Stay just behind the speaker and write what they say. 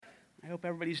hope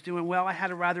everybody's doing well. I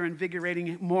had a rather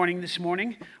invigorating morning this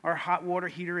morning. Our hot water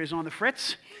heater is on the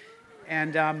fritz.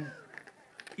 And,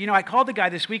 I called the guy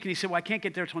this week, and he said, well, I can't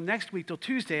get there till next week, till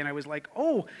Tuesday. And I was like,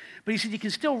 oh. But he said, you can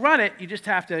still run it. You just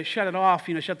have to shut it off,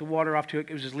 shut the water off to it.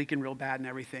 It was just leaking real bad and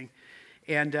everything.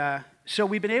 And so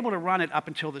we've been able to run it up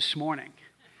until this morning.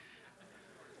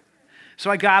 So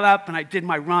I got up and I did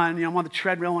my run. I'm on the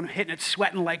treadmill and I'm hitting it,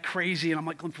 sweating like crazy. And I'm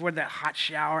like looking forward to that hot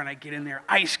shower. And I get in there,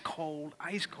 ice cold,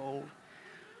 ice cold.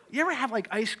 You ever have like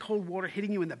ice cold water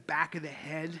hitting you in the back of the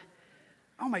head?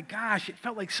 Oh my gosh, it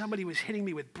felt like somebody was hitting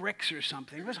me with bricks or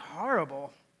something. It was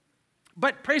horrible.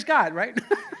 But praise God, right?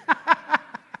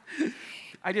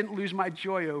 I didn't lose my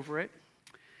joy over it.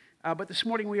 But this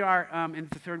morning we are in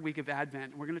the third week of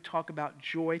Advent. And we're going to talk about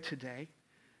joy today.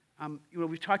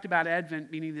 We've talked about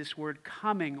Advent meaning this word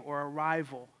coming or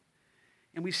arrival.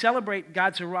 And we celebrate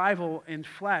God's arrival in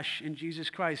flesh in Jesus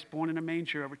Christ, born in a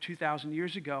manger over 2,000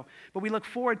 years ago. But we look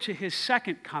forward to his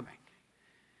second coming,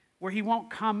 where he won't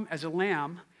come as a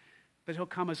lamb, but he'll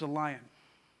come as a lion.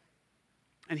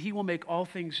 And he will make all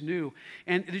things new.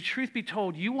 And the truth be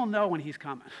told, you will know when he's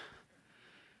coming.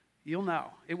 You'll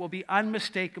know. It will be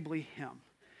unmistakably him.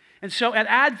 And so at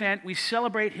Advent, we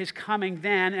celebrate his coming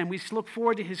then, and we look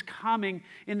forward to his coming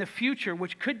in the future,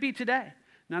 which could be today.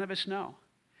 None of us know.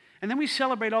 And then we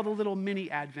celebrate all the little mini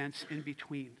Advents in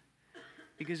between,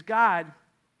 because God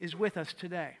is with us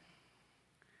today.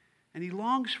 And he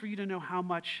longs for you to know how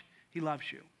much he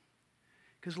loves you,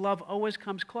 because love always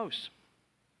comes close.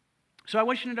 So I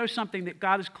want you to know something, that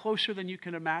God is closer than you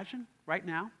can imagine right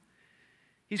now.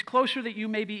 He's closer that you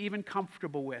may be even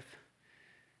comfortable with.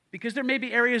 Because there may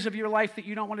be areas of your life that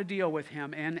you don't want to deal with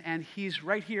him, and he's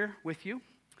right here with you.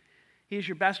 He is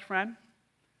your best friend.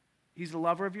 He's the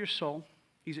lover of your soul.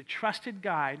 He's a trusted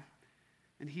guide,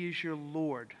 and he is your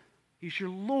Lord. He's your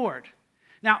Lord.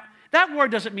 Now, that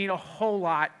word doesn't mean a whole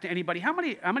lot to anybody. How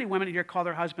many women here call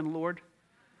their husband Lord?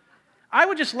 I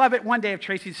would just love it one day if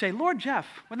Tracy would say, Lord Jeff.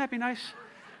 Wouldn't that be nice?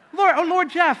 Lord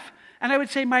Jeff. And I would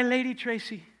say, my lady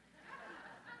Tracy.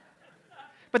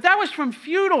 But that was from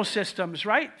feudal systems,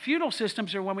 right? Feudal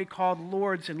systems are when we called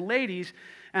lords and ladies,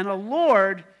 and a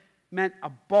lord meant a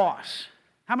boss.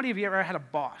 How many of you ever had a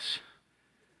boss?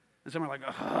 And some are like,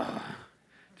 ugh,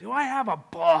 do I have a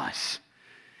boss?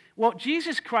 Well,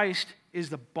 Jesus Christ is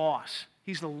the boss.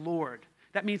 He's the Lord.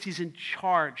 That means he's in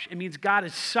charge. It means God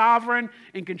is sovereign,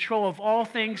 in control of all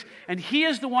things, and he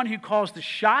is the one who calls the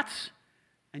shots,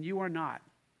 and you are not,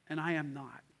 and I am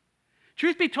not.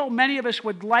 Truth be told, many of us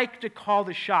would like to call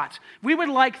the shots. We would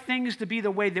like things to be the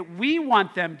way that we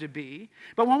want them to be.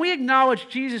 But when we acknowledge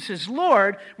Jesus as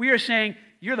Lord, we are saying,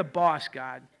 you're the boss,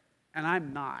 God, and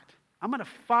I'm not. I'm going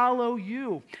to follow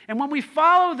you. And when we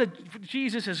follow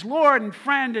Jesus as Lord and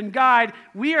friend and guide,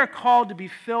 we are called to be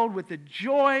filled with the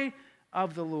joy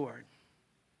of the Lord.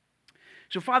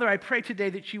 So, Father, I pray today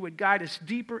that you would guide us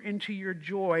deeper into your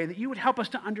joy, and that you would help us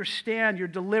to understand your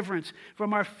deliverance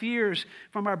from our fears,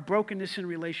 from our brokenness in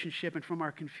relationship, and from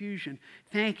our confusion.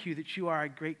 Thank you that you are a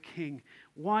great King,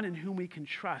 one in whom we can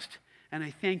trust. And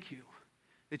I thank you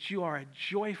that you are a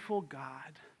joyful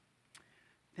God.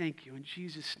 Thank you in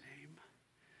Jesus' name.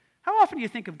 How often do you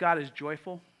think of God as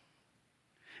joyful?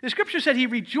 The scripture said he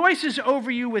rejoices over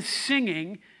you with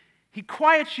singing. He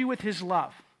quiets you with his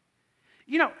love.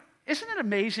 Isn't it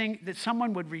amazing that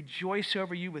someone would rejoice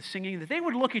over you with singing, that they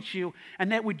would look at you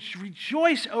and that would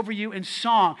rejoice over you in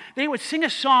song? They would sing a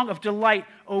song of delight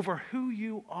over who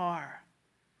you are.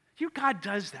 Your God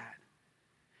does that.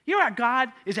 Your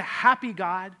God is a happy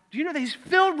God. Do you know that he's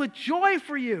filled with joy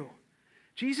for you?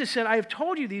 Jesus said, I have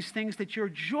told you these things that your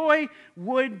joy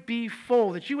would be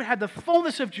full, that you would have the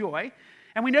fullness of joy.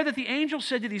 And we know that the angel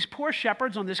said to these poor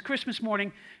shepherds on this Christmas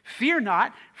morning, fear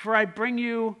not, for I bring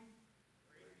you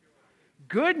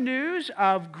good news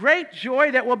of great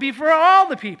joy that will be for all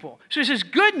the people. So it says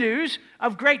good news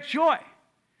of great joy.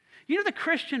 The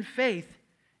Christian faith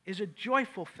is a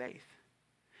joyful faith.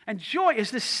 And joy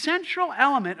is the central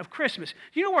element of Christmas.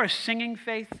 We're a singing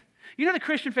faith. The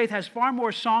Christian faith has far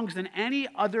more songs than any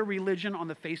other religion on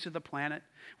the face of the planet.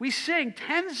 We sing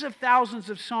tens of thousands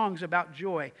of songs about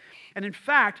joy. And in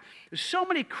fact, there's so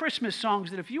many Christmas songs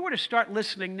that if you were to start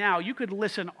listening now, you could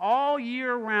listen all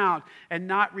year round and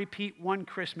not repeat one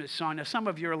Christmas song. Now, some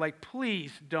of you are like,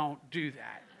 please don't do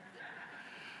that.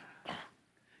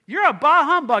 You're a bah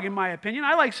humbug, in my opinion.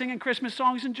 I like singing Christmas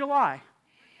songs in July.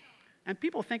 And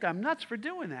people think I'm nuts for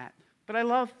doing that. But I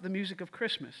love the music of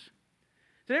Christmas.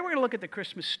 Today we're going to look at the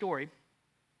Christmas story.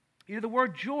 The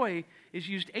word joy is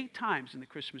used 8 times in the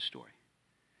Christmas story.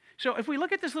 So if we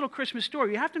look at this little Christmas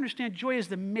story, you have to understand joy is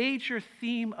the major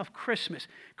theme of Christmas.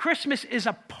 Christmas is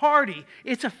a party.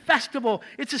 It's a festival.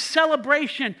 It's a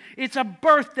celebration. It's a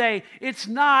birthday. It's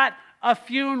not a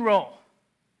funeral.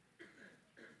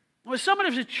 Well, some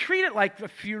of us treat it like a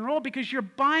funeral because you're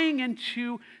buying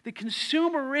into the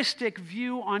consumeristic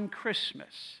view on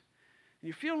Christmas. And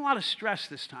you're feeling a lot of stress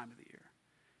this time of the year.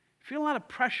 You're feeling a lot of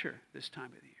pressure this time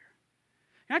of the year.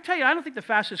 Can I tell you, I don't think the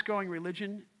fastest growing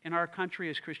religion in our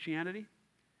country is Christianity.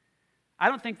 I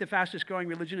don't think the fastest growing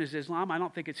religion is Islam. I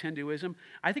don't think it's Hinduism.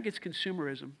 I think it's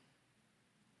consumerism.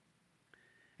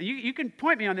 And you can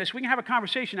point me on this. We can have a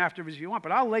conversation afterwards if you want,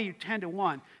 but I'll lay you 10 to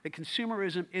 1 that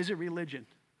consumerism is a religion.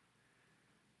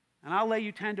 And I'll lay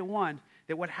you 10 to 1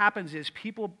 that what happens is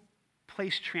people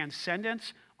place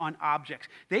transcendence on objects.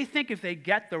 They think if they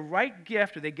get the right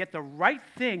gift or they get the right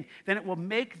thing, then it will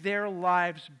make their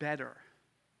lives better.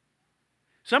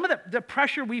 Some of the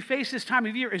pressure we face this time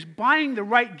of year is buying the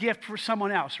right gift for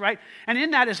someone else, right? And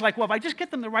in that is like, well, if I just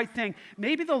get them the right thing,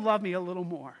 maybe they'll love me a little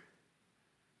more.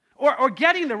 Or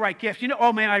getting the right gift. You know,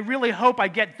 oh man, I really hope I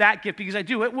get that gift because I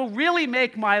do. It will really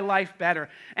make my life better.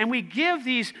 And we give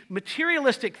these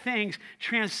materialistic things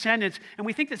transcendence, and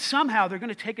we think that somehow they're going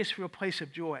to take us to a place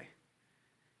of joy.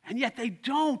 And yet they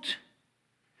don't.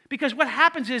 Because what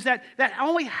happens is that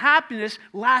only happiness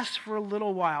lasts for a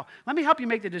little while. Let me help you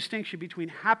make the distinction between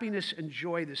happiness and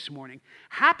joy this morning.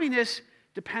 Happiness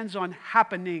depends on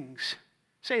happenings.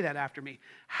 Say that after me.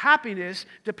 Happiness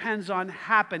depends on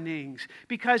happenings.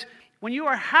 Because when you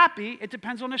are happy, it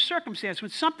depends on a circumstance.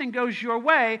 When something goes your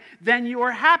way, then you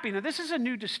are happy. Now, this is a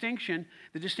new distinction,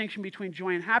 the distinction between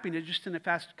joy and happiness, just in the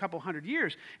past couple hundred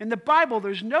years. In the Bible,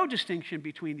 there's no distinction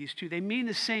between these two. They mean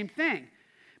the same thing.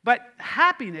 But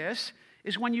happiness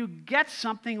is when you get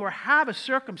something or have a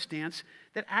circumstance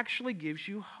that actually gives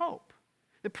you hope.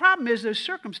 The problem is those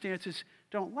circumstances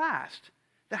don't last.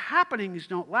 The happenings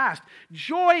don't last.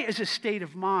 Joy is a state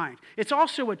of mind. It's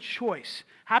also a choice.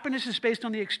 Happiness is based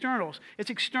on the externals.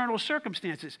 It's external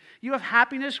circumstances. You have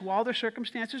happiness while the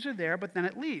circumstances are there, but then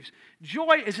it leaves.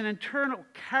 Joy is an internal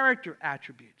character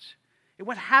attribute. It's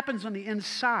what happens on the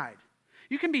inside.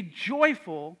 You can be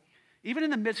joyful even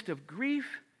in the midst of grief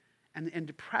and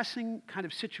depressing kind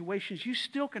of situations. You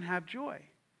still can have joy.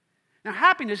 Now,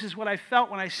 happiness is what I felt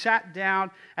when I sat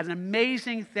down at an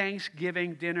amazing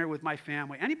Thanksgiving dinner with my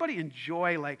family. Anybody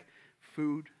enjoy, like,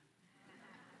 food?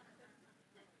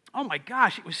 Oh my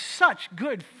gosh, it was such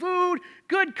good food,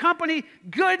 good company,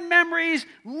 good memories.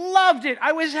 Loved it.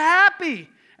 I was happy.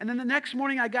 And then the next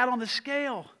morning I got on the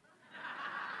scale.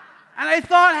 And I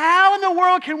thought, how in the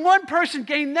world can one person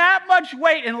gain that much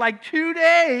weight in like 2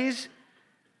 days?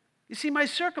 You see, my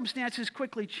circumstances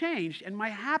quickly changed, and my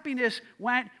happiness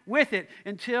went with it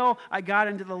until I got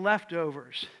into the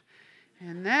leftovers.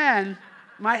 And then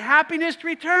my happiness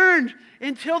returned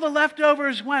until the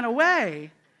leftovers went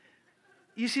away.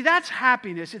 You see, that's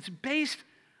happiness. It's based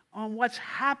on what's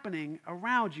happening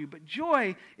around you, but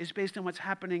joy is based on what's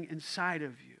happening inside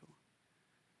of you.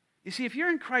 You see, if you're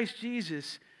in Christ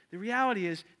Jesus, the reality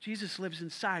is Jesus lives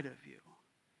inside of you.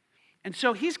 And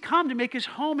so he's come to make his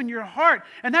home in your heart.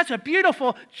 And that's a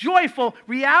beautiful, joyful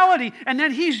reality. And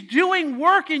then he's doing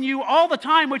work in you all the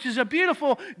time, which is a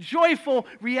beautiful, joyful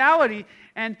reality.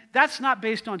 And that's not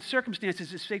based on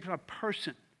circumstances. It's based on a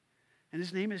person. And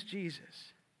his name is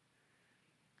Jesus.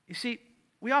 You see,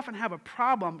 we often have a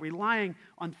problem relying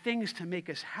on things to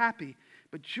make us happy.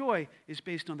 But joy is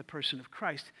based on the person of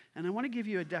Christ. And I want to give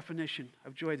you a definition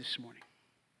of joy this morning.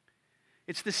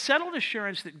 It's the settled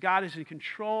assurance that God is in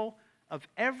control of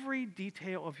every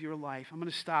detail of your life. I'm going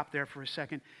to stop there for a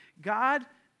second. God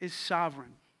is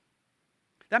sovereign.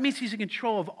 That means he's in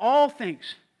control of all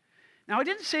things. Now, I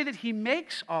didn't say that he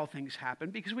makes all things happen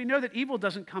because we know that evil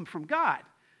doesn't come from God.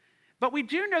 But we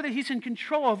do know that he's in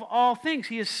control of all things.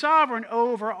 He is sovereign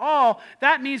over all.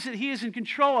 That means that he is in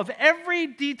control of every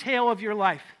detail of your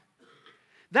life.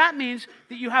 That means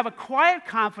that you have a quiet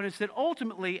confidence that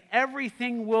ultimately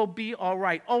everything will be all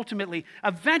right. Ultimately,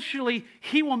 eventually,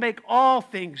 he will make all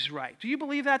things right. Do you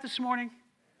believe that this morning?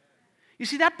 You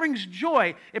see, that brings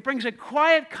joy. It brings a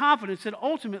quiet confidence that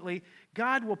ultimately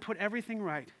God will put everything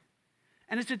right.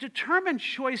 And it's a determined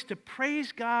choice to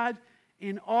praise God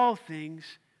in all things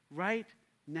right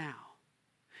now.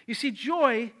 You see,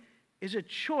 joy is a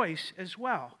choice as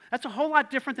well. That's a whole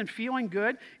lot different than feeling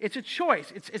good. It's a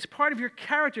choice. It's part of your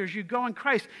character as you go in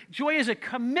Christ. Joy is a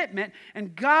commitment,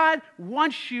 and God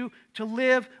wants you to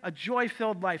live a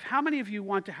joy-filled life. How many of you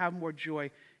want to have more joy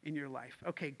in your life?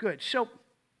 Okay, good. So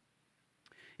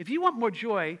if you want more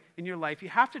joy in your life, you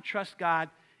have to trust God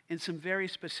in some very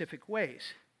specific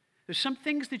ways. There's some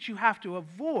things that you have to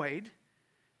avoid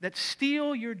that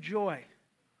steal your joy.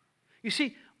 You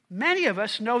see, many of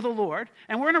us know the Lord,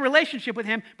 and we're in a relationship with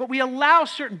Him, but we allow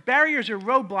certain barriers or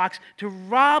roadblocks to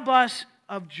rob us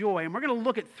of joy. And we're going to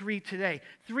look at 3 today,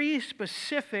 3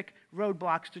 specific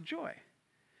roadblocks to joy.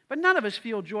 But none of us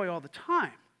feel joy all the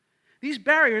time. These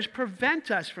barriers prevent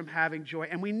us from having joy,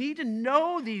 and we need to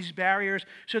know these barriers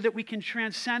so that we can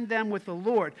transcend them with the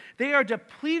Lord. They are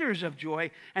depleters of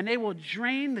joy, and they will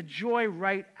drain the joy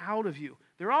right out of you.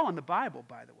 They're all in the Bible,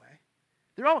 by the way.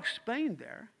 They're all explained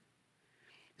there.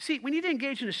 See, we need to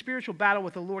engage in a spiritual battle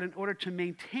with the Lord in order to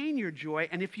maintain your joy,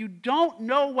 and if you don't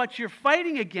know what you're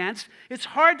fighting against, it's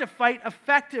hard to fight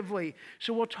effectively.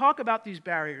 So we'll talk about these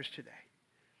barriers today.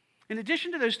 In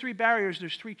addition to those 3 barriers,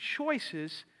 there's 3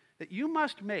 choices that you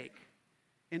must make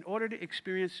in order to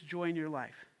experience joy in your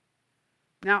life.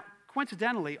 Now,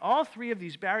 coincidentally, all 3 of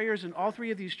these barriers and all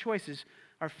 3 of these choices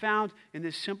are found in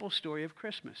this simple story of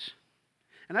Christmas.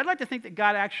 And I'd like to think that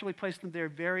God actually placed them there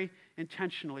very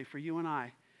intentionally for you and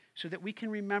I, so that we can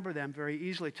remember them very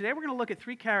easily. Today we're going to look at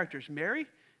 3 characters, Mary,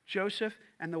 Joseph,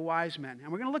 and the wise men.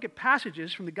 And we're going to look at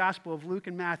passages from the Gospel of Luke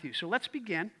and Matthew. So let's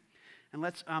begin, and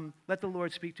let's let the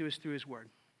Lord speak to us through His Word.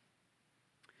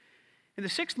 In the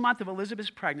 6th month of Elizabeth's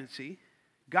pregnancy,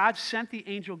 God sent the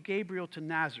angel Gabriel to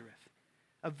Nazareth,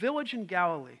 a village in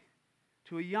Galilee,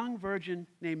 to a young virgin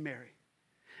named Mary.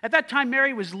 At that time,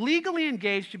 Mary was legally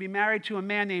engaged to be married to a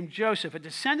man named Joseph, a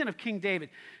descendant of King David.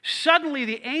 Suddenly,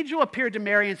 the angel appeared to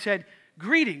Mary and said,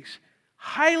 "Greetings,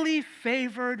 highly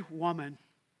favored woman."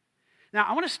 Now,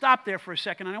 I want to stop there for a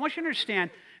second, and I want you to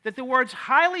understand that the words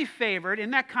highly favored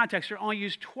in that context are only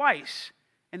used twice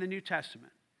in the New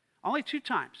Testament. Only 2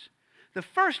 times. The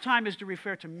first time is to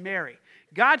refer to Mary.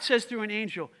 God says through an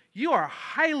angel, "You are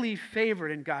highly favored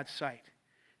in God's sight."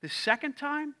 The second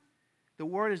time, the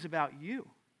word is about you.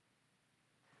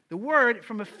 The word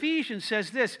from Ephesians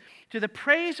says this, "To the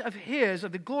praise of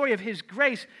the glory of His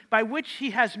grace, by which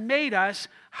He has made us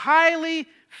highly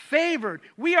favored."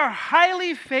 We are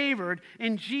highly favored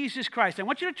in Jesus Christ. I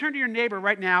want you to turn to your neighbor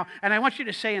right now, and I want you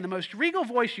to say in the most regal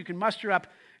voice you can muster up,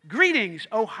 "Greetings,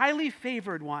 O highly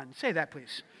favored one." Say that,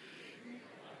 please.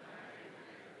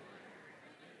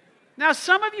 Now,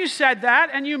 some of you said that,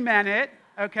 and you meant it,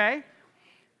 okay?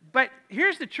 But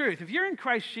here's the truth. If you're in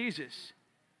Christ Jesus,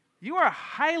 you are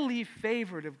highly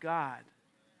favored of God.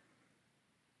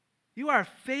 You are a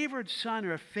favored son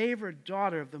or a favored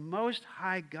daughter of the Most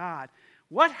High God.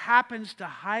 What happens to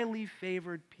highly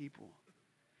favored people?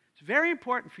 It's very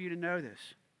important for you to know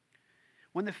this.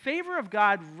 When the favor of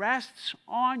God rests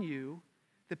on you,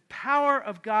 the power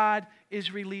of God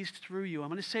is released through you. I'm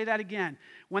going to say that again.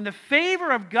 When the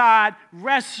favor of God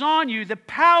rests on you, the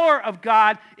power of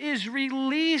God is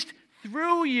released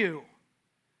through you.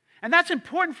 And that's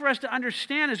important for us to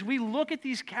understand as we look at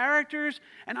these characters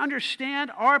and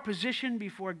understand our position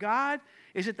before God,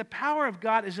 is that the power of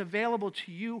God is available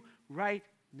to you right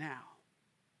now.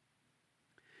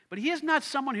 But He is not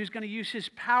someone who's going to use His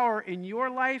power in your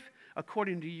life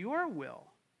according to your will,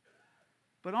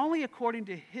 but only according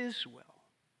to His will.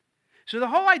 So the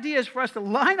whole idea is for us to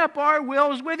line up our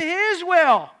wills with His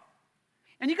will.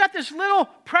 And you got this little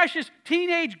precious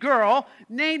teenage girl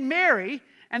named Mary,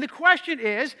 and the question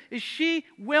is she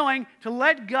willing to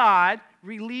let God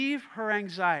relieve her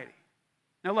anxiety?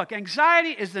 Now look,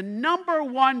 anxiety is the number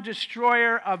 1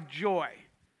 destroyer of joy.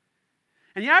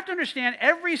 And you have to understand,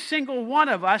 every single one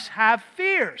of us have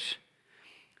fears.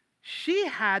 She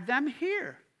had them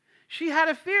here. She had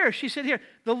a fear. She said here,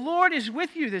 "The Lord is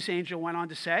with you," this angel went on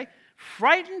to say.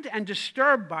 Frightened and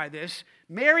disturbed by this,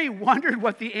 Mary wondered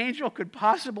what the angel could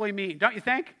possibly mean, don't you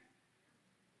think?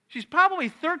 She's probably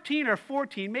 13 or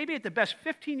 14, maybe at the best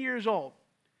 15 years old.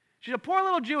 She's a poor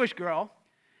little Jewish girl,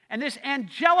 and this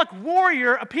angelic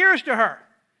warrior appears to her.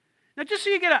 Now, just so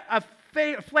you get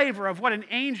a flavor of what an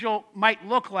angel might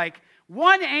look like,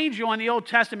 one angel in the Old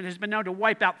Testament has been known to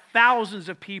wipe out thousands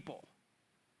of people.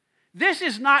 This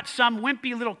is not some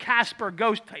wimpy little Casper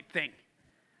ghost type thing.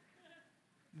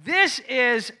 This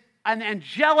is an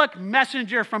angelic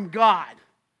messenger from God.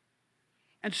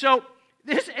 And so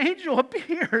this angel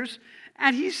appears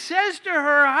and he says to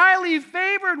her, "Highly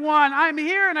favored one, I'm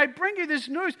here and I bring you this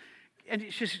news."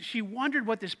 And she wondered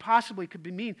what this possibly could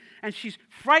mean. And she's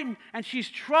frightened and she's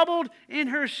troubled in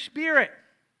her spirit.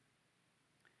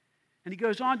 And he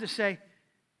goes on to say,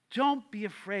 "Don't be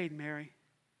afraid, Mary."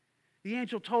 The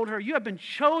angel told her, "You have been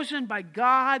chosen by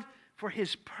God for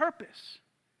His purpose."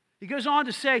 He goes on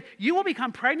to say, "You will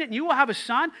become pregnant and you will have a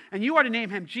son, and you are to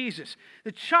name him Jesus.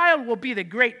 The child will be the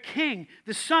great king,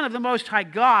 the Son of the Most High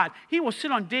God. He will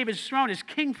sit on David's throne as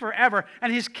king forever,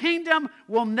 and his kingdom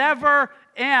will never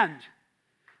end."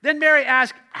 Then Mary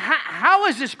asked, how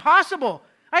is this possible?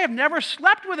 I have never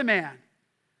slept with a man.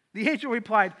 The angel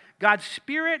replied, God's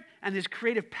Spirit and his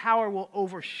creative power will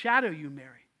overshadow you,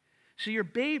 Mary. So your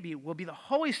baby will be the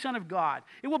Holy Son of God.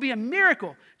 It will be a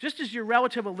miracle, just as your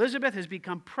relative Elizabeth has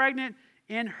become pregnant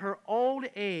in her old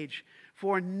age.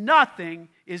 For nothing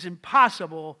is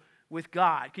impossible with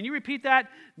God. Can you repeat that?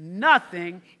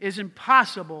 Nothing is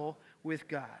impossible with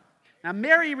God. Now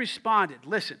Mary responded,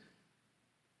 listen,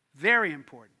 very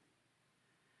important.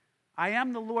 I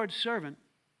am the Lord's servant,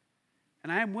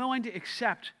 and I am willing to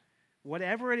accept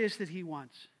whatever it is that he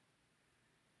wants.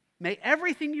 May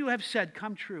everything you have said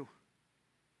come true.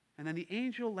 And then the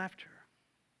angel left her.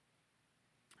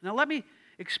 Now let me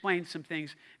explain some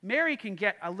things. Mary can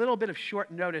get a little bit of short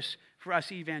notice for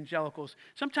us evangelicals.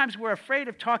 Sometimes we're afraid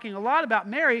of talking a lot about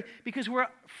Mary because we're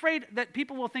afraid that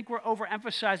people will think we're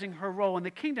overemphasizing her role in the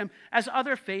kingdom, as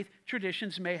other faith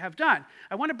traditions may have done.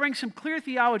 I want to bring some clear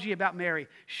theology about Mary.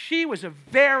 She was a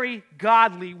very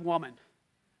godly woman,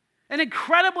 an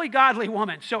incredibly godly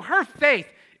woman. So her faith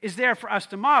is there for us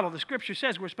to model. The scripture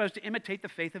says we're supposed to imitate the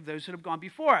faith of those that have gone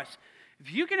before us.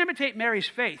 If you can imitate Mary's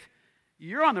faith,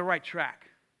 you're on the right track.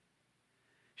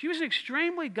 She was an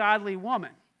extremely godly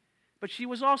woman, but she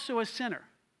was also a sinner.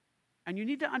 And you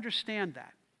need to understand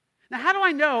that. Now, how do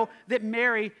I know that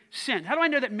Mary sinned? How do I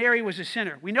know that Mary was a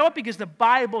sinner? We know it because the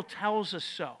Bible tells us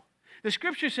so. The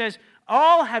scripture says,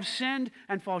 all have sinned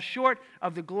and fall short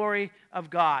of the glory of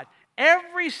God.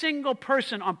 Every single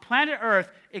person on planet Earth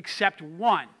except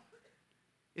one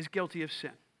is guilty of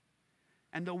sin.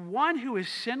 And the one who is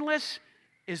sinless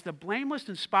is the blameless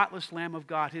and spotless Lamb of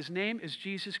God. His name is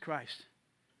Jesus Christ.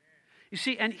 You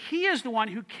see, and he is the one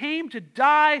who came to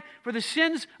die for the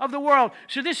sins of the world.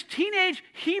 So this teenage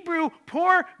Hebrew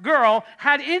poor girl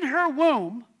had in her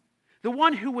womb the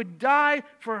one who would die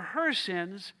for her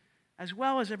sins as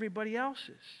well as everybody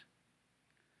else's.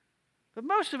 But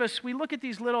most of us, we look at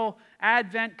these little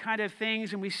Advent kind of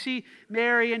things and we see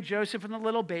Mary and Joseph and the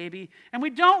little baby, and we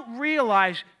don't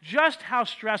realize just how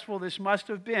stressful this must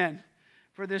have been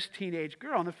for this teenage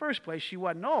girl. In the first place, she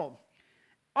wasn't old.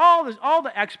 All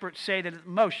the experts say that at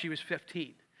most she was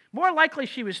 15. More likely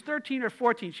she was 13 or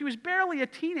 14. She was barely a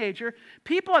teenager.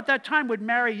 People at that time would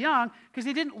marry young because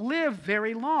they didn't live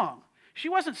very long. She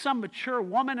wasn't some mature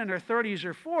woman in her 30s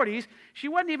or 40s. She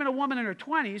wasn't even a woman in her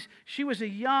 20s. She was a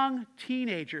young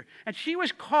teenager. And she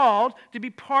was called to be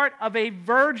part of a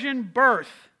virgin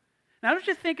birth. Now, don't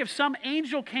you think if some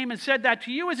angel came and said that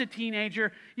to you as a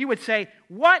teenager, you would say,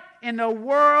 what in the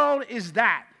world is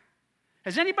that?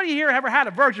 Has anybody here ever had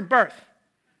a virgin birth?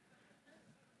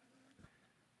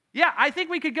 Yeah, I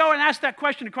think we could go and ask that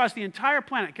question across the entire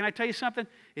planet. Can I tell you something?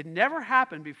 It never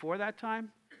happened before that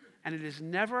time, and it has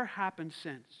never happened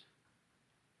since.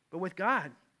 But with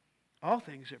God, all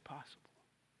things are possible.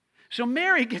 So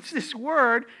Mary gets this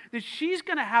word that she's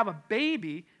going to have a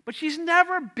baby, but she's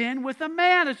never been with a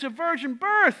man. It's a virgin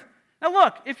birth. Now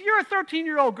look, if you're a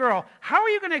 13-year-old girl, how are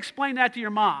you going to explain that to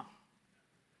your mom?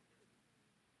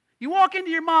 You walk into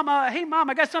your mom, hey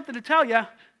mom, I got something to tell you.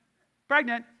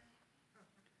 Pregnant.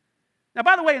 Now,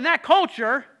 by the way, in that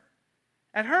culture,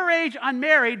 at her age,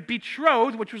 unmarried,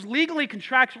 betrothed, which was legally,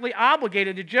 contractually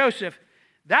obligated to Joseph,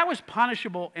 that was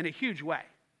punishable in a huge way.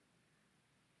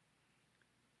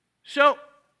 So,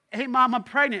 hey, Mom, I'm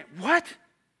pregnant. What?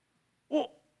 Well,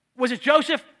 was it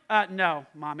Joseph? No,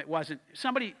 Mom, it wasn't.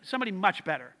 Somebody much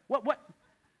better. What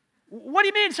do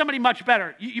you mean somebody much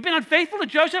better? You've been unfaithful to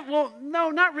Joseph? Well, no,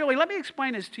 not really. Let me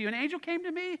explain this to you. An angel came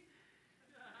to me,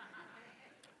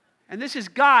 and this is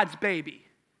God's baby.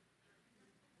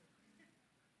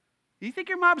 Do you think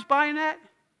your mom's buying that?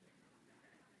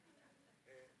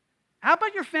 How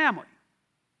about your family?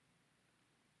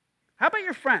 How about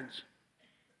your friends?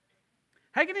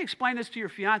 How are you going to explain this to your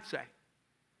fiance?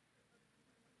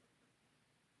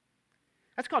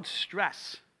 That's called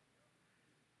stress.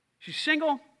 She's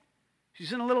single.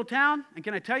 She's in a little town. And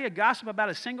can I tell you, gossip about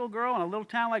a single girl in a little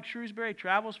town like Shrewsbury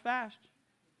travels fast.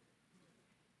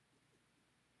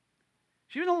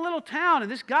 She was in a little town,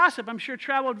 and this gossip, I'm sure,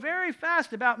 traveled very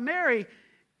fast about Mary.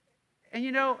 And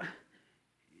you know,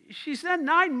 she's then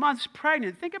 9 months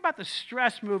pregnant. Think about the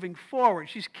stress moving forward.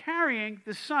 She's carrying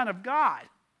the Son of God.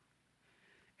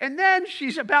 And then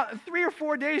she's about 3 or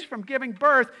 4 days from giving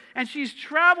birth, and she's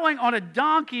traveling on a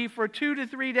donkey for 2 to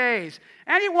 3 days.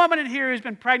 Any woman in here who's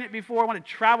been pregnant before want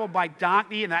to travel by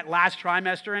donkey in that last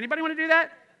trimester? Anybody want to do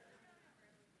that?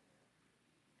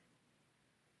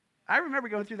 I remember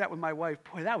going through that with my wife.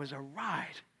 Boy, that was a ride.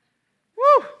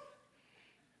 Woo!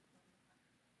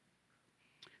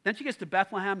 Then she gets to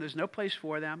Bethlehem. There's no place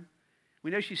for them.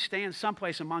 We know she's staying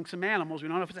someplace among some animals. We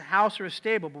don't know if it's a house or a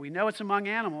stable, but we know it's among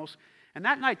animals. And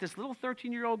that night, this little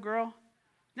 13-year-old girl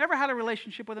never had a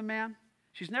relationship with a man.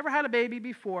 She's never had a baby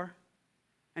before.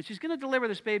 And she's going to deliver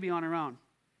this baby on her own.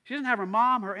 She doesn't have her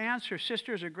mom, her aunts, her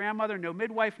sisters, her grandmother, no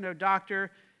midwife, no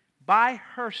doctor, by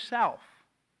herself.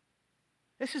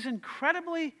 This is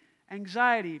incredibly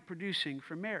anxiety-producing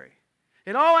for Mary.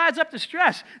 It all adds up to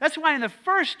stress. That's why in the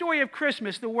first story of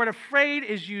Christmas, the word afraid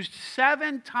is used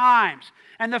 7 times.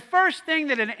 And the first thing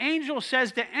that an angel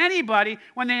says to anybody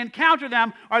when they encounter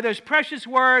them are those precious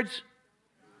words,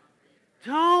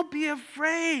 don't be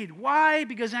afraid. Why?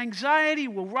 Because anxiety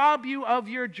will rob you of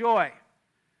your joy.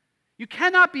 You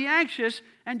cannot be anxious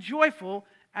and joyful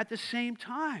at the same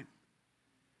time.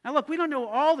 Now look, we don't know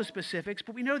all the specifics,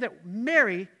 but we know that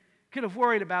Mary could have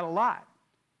worried about a lot.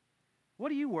 What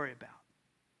do you worry about?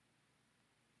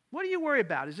 What do you worry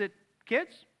about? Is it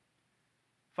kids?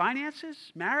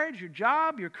 Finances? Marriage? Your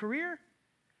job? Your career?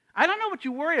 I don't know what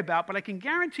you worry about, but I can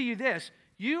guarantee you this.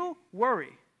 You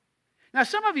worry. Now,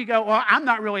 some of you go, well, I'm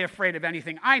not really afraid of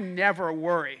anything. I never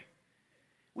worry.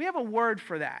 We have a word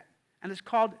for that, and it's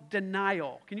called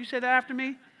denial. Can you say that after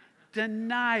me?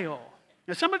 Denial.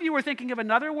 Now, some of you were thinking of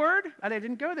another word, and I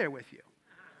didn't go there with you.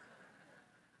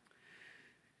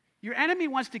 Your enemy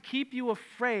wants to keep you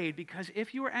afraid because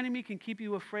if your enemy can keep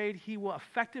you afraid, he will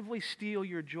effectively steal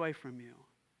your joy from you.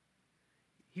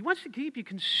 He wants to keep you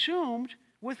consumed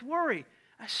with worry,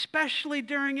 especially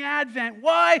during Advent.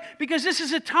 Why? Because this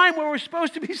is a time where we're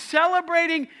supposed to be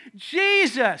celebrating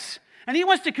Jesus. And he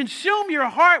wants to consume your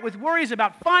heart with worries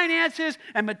about finances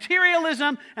and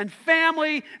materialism and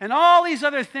family and all these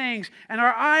other things. And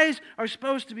our eyes are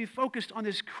supposed to be focused on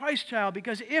this Christ child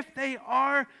because if they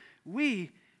are,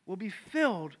 we will be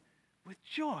filled with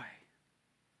joy.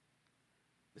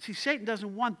 But see, Satan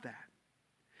doesn't want that.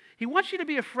 He wants you to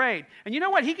be afraid. And you know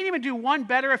what? He can even do one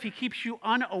better if he keeps you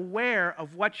unaware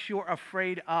of what you're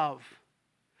afraid of.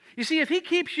 You see, if he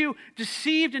keeps you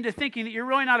deceived into thinking that you're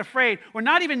really not afraid or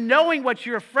not even knowing what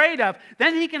you're afraid of,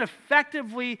 then he can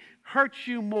effectively hurt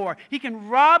you more. He can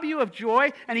rob you of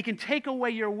joy and he can take away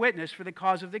your witness for the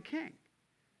cause of the King.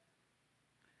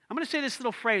 I'm going to say this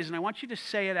little phrase and I want you to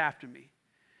say it after me.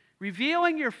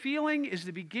 Revealing your feeling is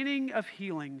the beginning of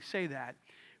healing. Say that.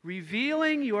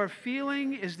 Revealing your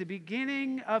feeling is the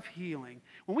beginning of healing.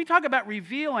 When we talk about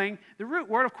revealing, the root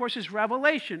word, of course, is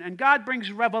revelation. And God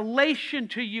brings revelation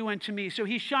to you and to me. So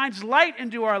he shines light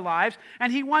into our lives,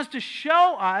 and he wants to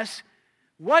show us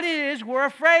what it is we're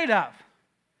afraid of.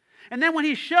 And then when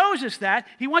he shows us that,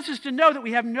 he wants us to know that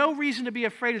we have no reason to be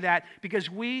afraid of that because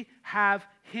we have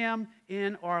him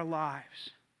in our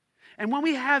lives. And when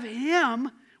we have him,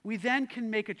 we then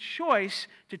can make a choice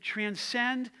to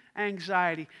transcend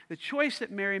anxiety. The choice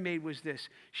that Mary made was this.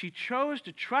 She chose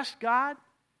to trust God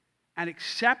and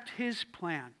accept his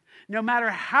plan. No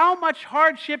matter how much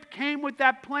hardship came with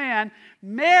that plan,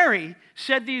 Mary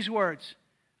said these words,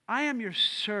 I am your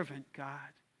servant, God.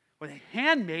 Or the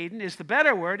handmaiden is the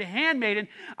better word, a handmaiden.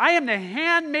 I am the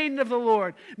handmaiden of the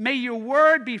Lord. May your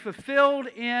word be fulfilled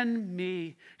in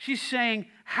me. She's saying,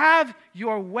 have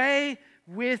your way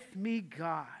with me,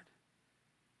 God.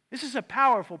 This is a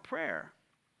powerful prayer.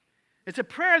 It's a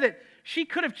prayer that she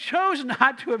could have chosen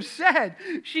not to have said.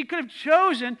 She could have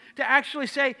chosen to actually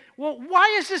say, well,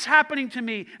 why is this happening to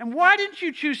me? And why didn't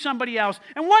you choose somebody else?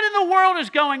 And what in the world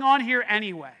is going on here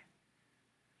anyway?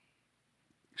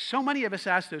 So many of us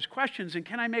ask those questions, and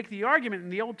can I make the argument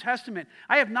in the Old Testament?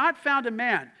 I have not found a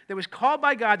man that was called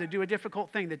by God to do a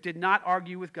difficult thing that did not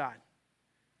argue with God.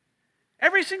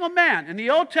 Every single man in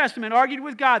the Old Testament argued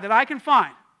with God that I can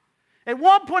find. At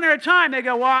one point at a time, they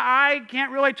go, well, I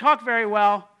can't really talk very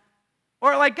well.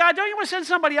 Or like, God, don't you want to send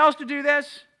somebody else to do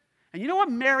this? And you know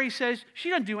what Mary says? She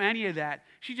doesn't do any of that.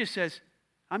 She just says,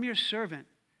 I'm your servant.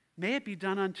 May it be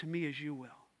done unto me as you will.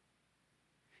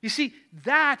 You see,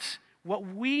 that's what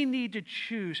we need to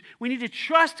choose. We need to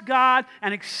trust God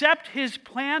and accept his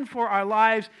plan for our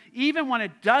lives, even when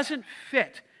it doesn't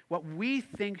fit what we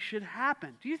think should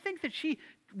happen. Do you think that she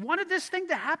wanted this thing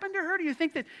to happen to her? Do you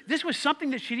think that this was something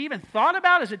that she'd even thought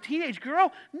about as a teenage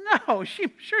girl? No,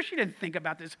 sure she didn't think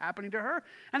about this happening to her.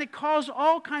 And it caused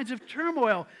all kinds of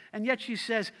turmoil. And yet she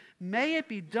says, may it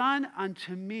be done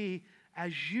unto me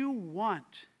as you want.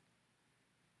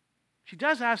 She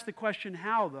does ask the question,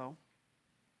 how, though?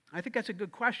 I think that's a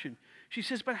good question. She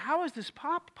says, but how is this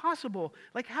possible?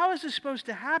 Like, how is this supposed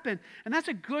to happen? And that's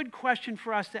a good question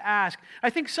for us to ask. I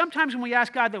think sometimes when we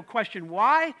ask God the question,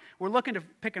 why, we're looking to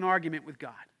pick an argument with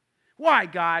God. Why,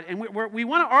 God? And we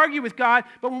want to argue with God,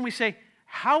 but when we say,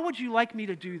 how would you like me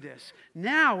to do this?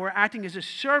 Now we're acting as a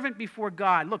servant before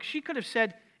God. Look, she could have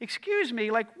said, excuse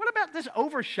me, like, what about this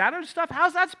overshadowed stuff?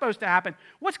 How's that supposed to happen?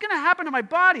 What's going to happen to my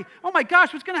body? Oh my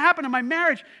gosh, what's going to happen to my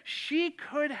marriage? She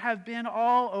could have been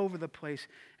all over the place.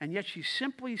 And yet she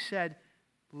simply said,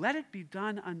 let it be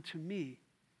done unto me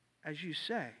as you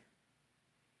say.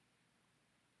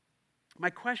 My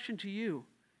question to you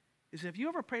is, have you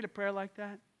ever prayed a prayer like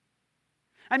that?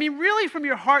 I mean, really from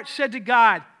your heart said to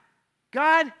God,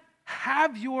 God,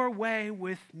 have your way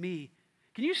with me.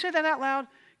 Can you say that out loud?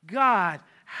 God,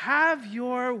 have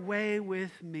your way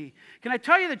with me. Can I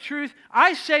tell you the truth?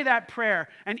 I say that prayer,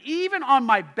 and even on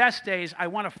my best days, I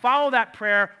want to follow that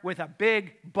prayer with a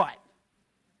big but.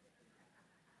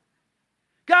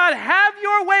 God, have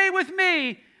your way with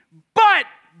me, but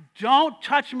don't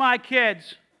touch my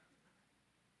kids.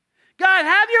 God,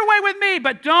 have your way with me,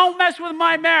 but don't mess with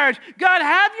my marriage. God,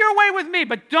 have your way with me,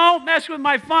 but don't mess with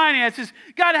my finances.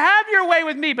 God, have your way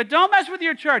with me, but don't mess with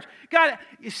your church. God,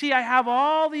 you see, I have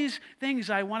all these things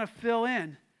I want to fill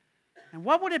in. And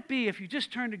what would it be if you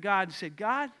just turned to God and said,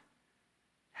 God,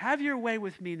 have your way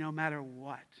with me no matter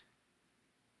what?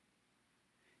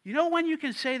 You know when you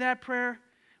can say that prayer?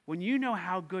 When you know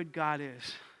how good God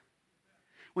is.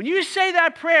 When you say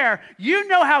that prayer, you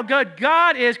know how good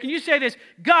God is. Can you say this?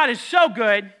 God is so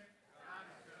good.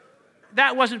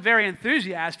 That wasn't very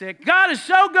enthusiastic. God is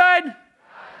so good.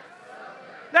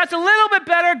 That's a little bit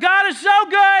better. God is so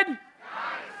good.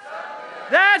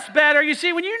 That's better. You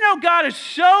see, when you know God is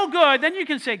so good, then you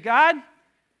can say, God,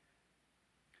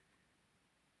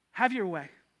 have your way.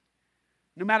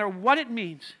 No matter what it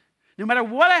means. No matter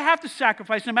what I have to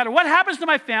sacrifice, no matter what happens to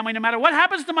my family, no matter what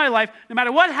happens to my life, no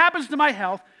matter what happens to my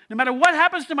health, no matter what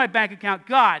happens to my bank account,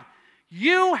 God,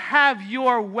 you have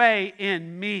your way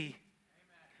in me.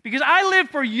 Because I live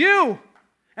for you,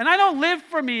 and I don't live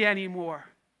for me anymore.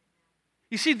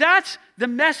 You see, that's the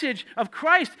message of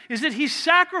Christ, is that he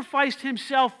sacrificed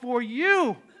himself for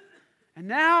you. And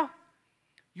now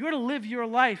you're to live your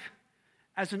life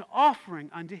as an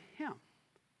offering unto him.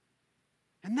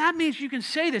 And that means you can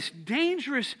say this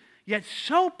dangerous yet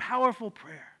so powerful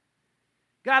prayer.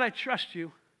 God, I trust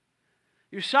you.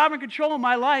 You're sovereign control of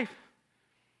my life.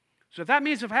 So if that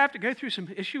means if I have to go through some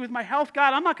issue with my health,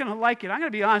 God, I'm not going to like it. I'm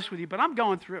going to be honest with you, but I'm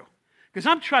going through. Because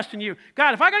I'm trusting you.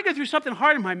 God, if I got to go through something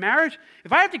hard in my marriage,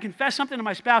 if I have to confess something to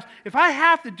my spouse, if I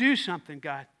have to do something,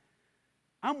 God,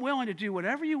 I'm willing to do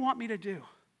whatever you want me to do.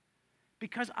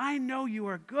 Because I know you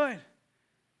are good.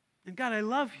 And God, I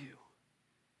love you.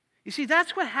 You see,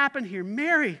 that's what happened here.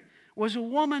 Mary was a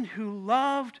woman who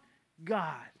loved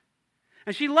God.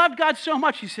 And she loved God so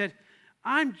much, she said,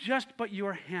 I'm just but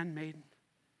your handmaiden.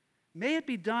 May it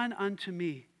be done unto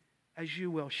me as you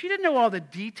will. She didn't know all the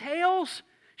details.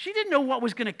 She didn't know what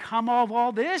was going to come of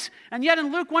all this. And yet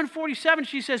in Luke 1:47,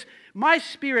 she says, my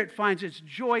spirit finds its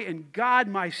joy in God,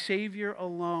 my Savior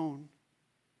alone.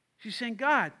 She's saying,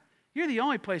 God, you're the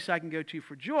only place I can go to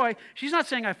for joy. She's not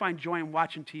saying I find joy in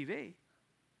watching TV.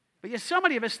 But yet so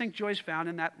many of us think joy is found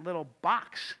in that little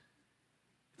box.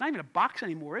 It's not even a box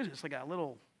anymore, is it? It's like a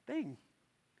little thing.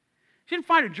 She didn't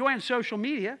find her joy in social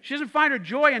media. She doesn't find her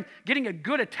joy in getting a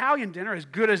good Italian dinner, as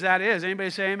good as that is. Anybody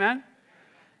say amen?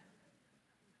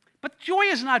 But joy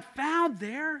is not found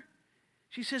there.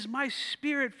 She says, my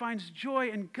spirit finds joy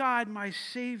in God, my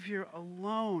Savior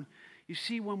alone. You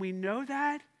see, when we know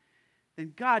that,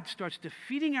 then God starts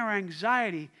defeating our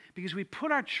anxiety because we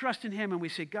put our trust in him and we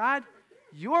say, God,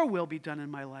 your will be done in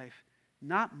my life,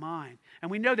 not mine. And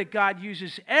we know that God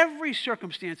uses every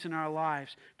circumstance in our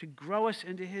lives to grow us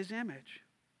into his image.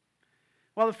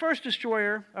 Well, the first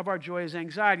destroyer of our joy is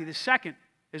anxiety. The second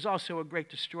is also a great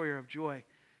destroyer of joy.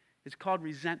 It's called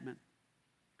resentment.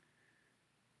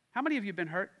 How many of you have been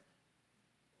hurt?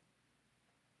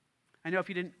 I know if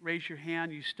you didn't raise your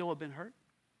hand, you still have been hurt.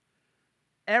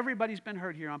 Everybody's been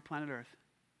hurt here on planet Earth.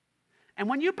 And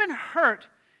when you've been hurt,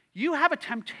 you have a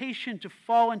temptation to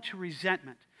fall into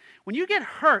resentment. When you get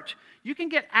hurt, you can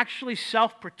get actually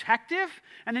self-protective,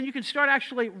 and then you can start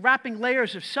actually wrapping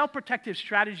layers of self-protective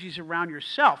strategies around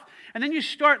yourself. And then you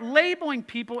start labeling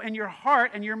people in your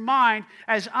heart and your mind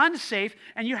as unsafe,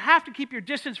 and you have to keep your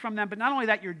distance from them. But not only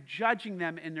that, you're judging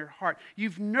them in their heart.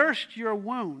 You've nursed your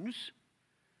wounds,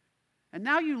 and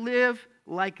now you live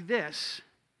like this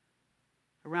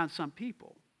around some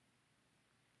people.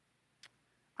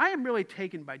 I am really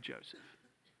taken by Joseph.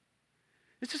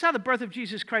 This is how the birth of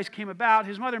Jesus Christ came about.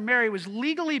 His mother Mary was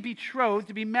legally betrothed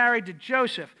to be married to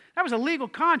Joseph. That was a legal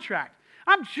contract.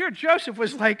 I'm sure Joseph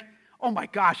was like, oh my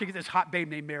gosh, I get this hot babe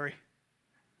named Mary.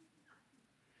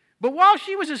 But while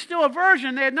she was still a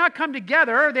virgin, they had not come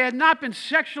together. They had not been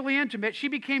sexually intimate. She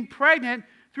became pregnant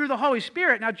through the Holy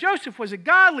Spirit. Now, Joseph was a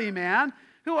godly man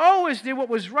who always did what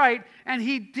was right, and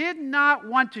he did not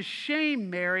want to shame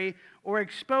Mary or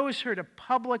expose her to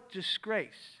public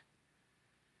disgrace.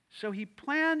 So he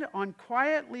planned on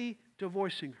quietly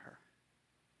divorcing her.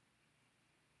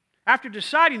 After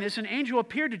deciding this, an angel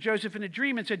appeared to Joseph in a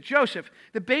dream and said, Joseph,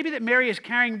 the baby that Mary is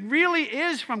carrying really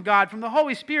is from God, from the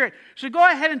Holy Spirit. So go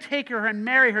ahead and take her and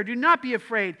marry her. Do not be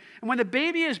afraid. And when the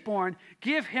baby is born,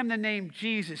 give him the name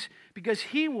Jesus, because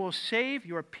he will save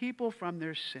your people from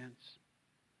their sins.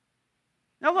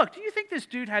 Now look, do you think this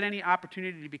dude had any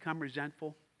opportunity to become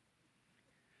resentful?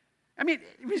 I mean,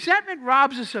 resentment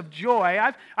robs us of joy.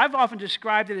 I've often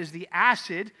described it as the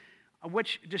acid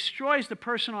which destroys the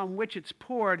person on which it's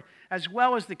poured, as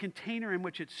well as the container in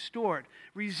which it's stored.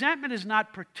 Resentment is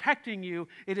not protecting you,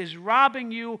 it is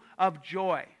robbing you of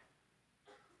joy.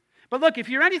 But look, if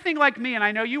you're anything like me, and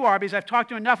I know you are because I've talked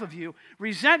to enough of you,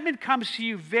 resentment comes to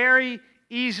you very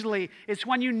easily. It's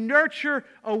when you nurture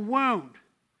a wound,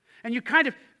 and you kind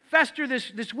of fester,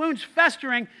 this wound's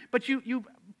festering, but you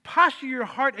posture your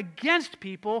heart against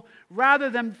people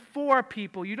rather than for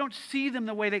people. You don't see them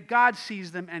the way that God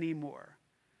sees them anymore.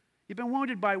 You've been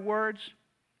wounded by words.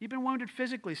 You've been wounded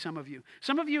physically, some of you.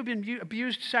 Some of you have been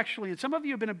abused sexually, and some of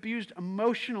you have been abused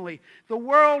emotionally. The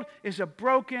world is a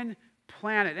broken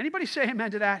planet. Anybody say amen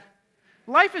to that?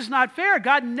 Life is not fair.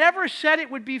 God never said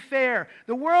it would be fair.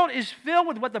 The world is filled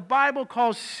with what the Bible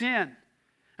calls sin.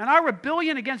 And our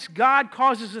rebellion against God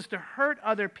causes us to hurt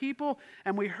other people,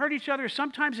 and we hurt each other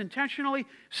sometimes intentionally,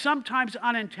 sometimes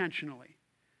unintentionally.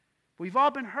 We've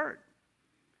all been hurt.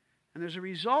 And as a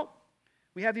result,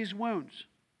 we have these wounds.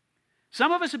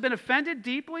 Some of us have been offended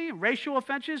deeply, racial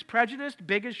offenses, prejudice,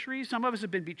 bigotry. Some of us have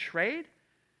been betrayed.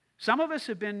 Some of us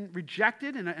have been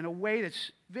rejected in a way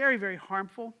that's very, very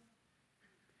harmful.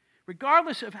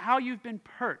 Regardless of how you've been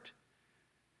hurt,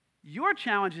 your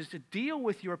challenge is to deal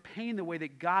with your pain the way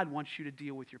that God wants you to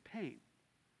deal with your pain.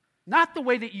 Not the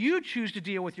way that you choose to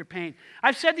deal with your pain.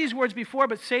 I've said these words before,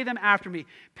 but say them after me.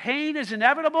 Pain is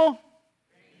inevitable.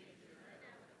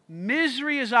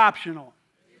 Misery is optional.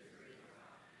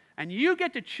 And you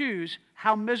get to choose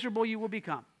how miserable you will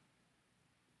become.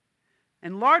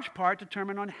 In large part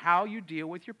determined on how you deal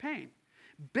with your pain.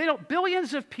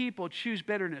 Billions of people choose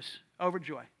bitterness over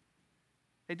joy.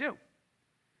 They do.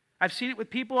 I've seen it with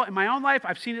people in my own life.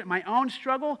 I've seen it in my own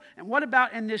struggle. And what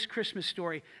about in this Christmas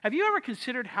story? Have you ever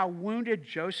considered how wounded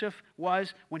Joseph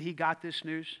was when he got this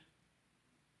news?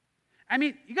 I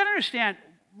mean, you got to understand,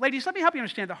 ladies, let me help you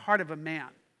understand the heart of a man.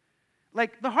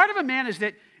 Like, the heart of a man is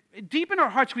that deep in our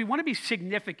hearts, we want to be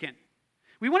significant.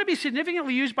 We want to be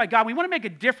significantly used by God. We want to make a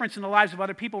difference in the lives of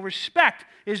other people. Respect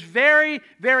is very,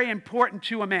 very important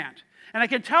to a man. And I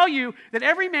can tell you that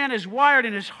every man is wired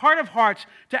in his heart of hearts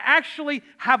to actually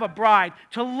have a bride,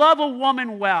 to love a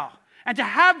woman well, and to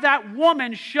have that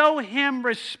woman show him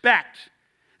respect.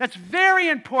 That's very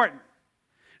important.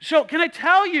 So can I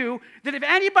tell you that if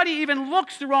anybody even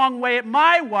looks the wrong way at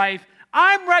my wife,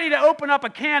 I'm ready to open up a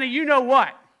can of you know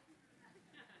what.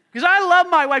 Because I love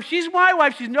my wife. She's my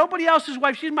wife. She's nobody else's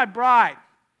wife. She's my bride.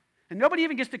 And nobody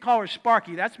even gets to call her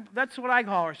Sparky. That's what I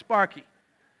call her, Sparky.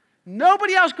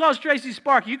 Nobody else calls Tracy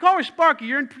Sparky. You call her Sparky,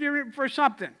 you're in for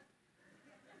something.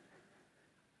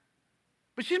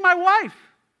 But she's my wife.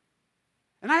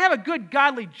 And I have a good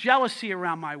godly jealousy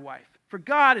around my wife. For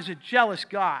God is a jealous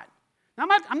God. Now,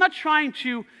 I'm not trying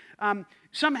to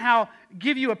somehow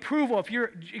give you approval if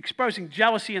you're expressing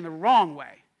jealousy in the wrong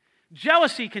way.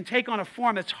 Jealousy can take on a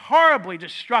form that's horribly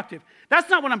destructive. That's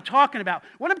not what I'm talking about.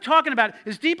 What I'm talking about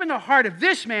is deep in the heart of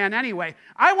this man anyway.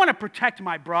 I want to protect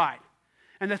my bride.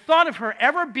 And the thought of her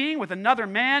ever being with another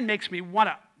man makes me want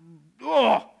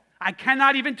to, I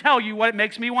cannot even tell you what it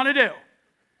makes me want to do.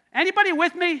 Anybody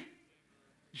with me?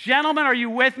 Gentlemen, are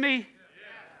you with me?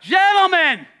 Yeah.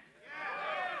 Gentlemen!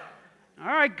 Yeah.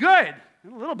 All right, good.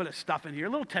 A little bit of stuff in here, a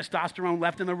little testosterone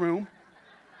left in the room.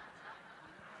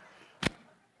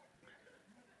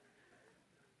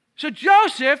 So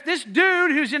Joseph, this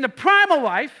dude who's in the prime of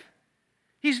life,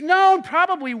 he's known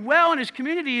probably well in his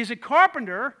community as a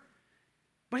carpenter,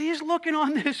 but he's looking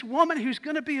on this woman who's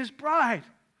going to be his bride.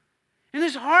 And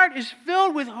his heart is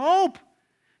filled with hope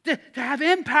to have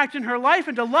impact in her life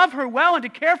and to love her well and to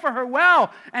care for her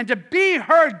well and to be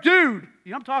her dude.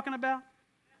 You know what I'm talking about?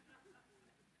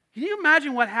 Can you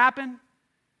imagine what happened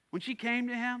when she came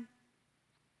to him?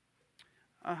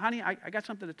 Honey, I got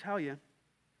something to tell you.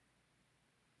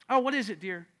 Oh, what is it,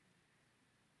 dear?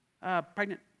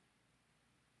 Pregnant.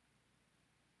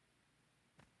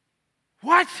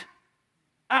 What?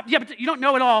 Yeah, but you don't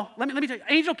know it all. Let me tell you.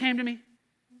 Angel came to me.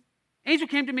 Angel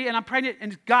came to me, and I'm pregnant,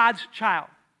 and it's God's child.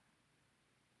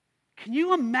 Can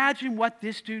you imagine what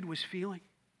this dude was feeling?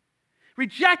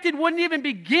 Rejected wouldn't even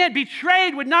begin.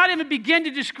 Betrayed would not even begin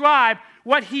to describe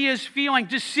what he is feeling.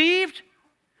 Deceived?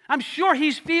 I'm sure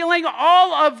he's feeling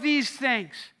all of these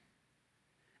things.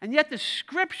 And yet the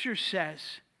scripture says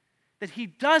that he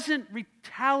doesn't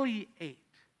retaliate.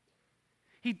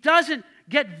 He doesn't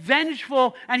get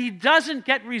vengeful and he doesn't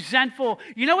get resentful.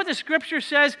 You know what the scripture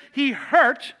says? He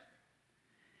hurt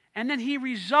and then he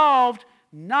resolved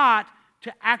not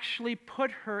to actually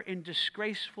put her in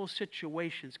disgraceful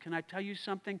situations. Can I tell you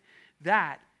something?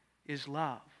 That is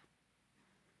love.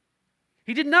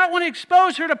 He did not want to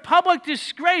expose her to public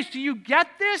disgrace. Do you get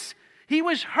this? He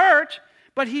was hurt,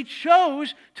 but he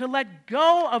chose to let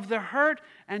go of the hurt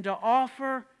and to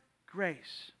offer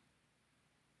grace.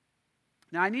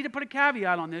 Now, I need to put a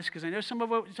caveat on this because I know some of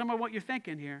what you're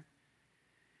thinking here.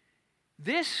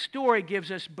 This story gives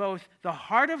us both the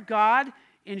heart of God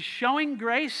in showing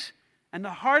grace and the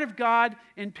heart of God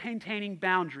in maintaining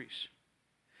boundaries.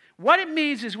 What it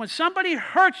means is when somebody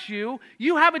hurts you,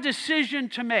 you have a decision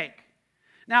to make.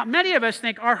 Now, many of us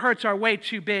think our hurts are way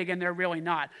too big, and they're really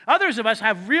not. Others of us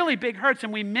have really big hurts,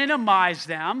 and we minimize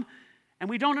them, and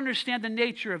we don't understand the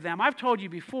nature of them. I've told you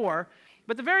before,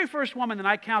 but the very first woman that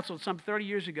I counseled some 30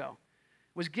 years ago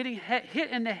was getting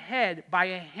hit in the head by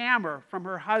a hammer from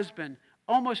her husband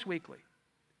almost weekly.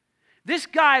 This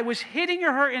guy was hitting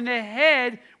her in the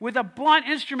head with a blunt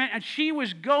instrument, and she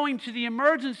was going to the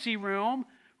emergency room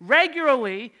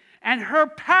regularly, and her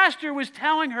pastor was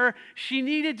telling her she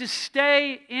needed to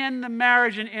stay in the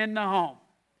marriage and in the home,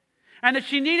 and that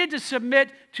she needed to submit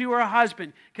to her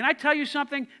husband. Can I tell you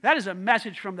something? That is a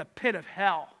message from the pit of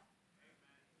hell.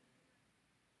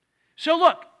 So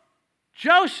look,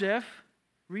 Joseph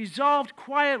resolved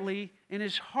quietly in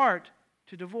his heart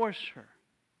to divorce her.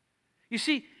 You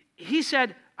see, he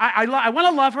said, I want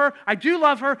to love her. I do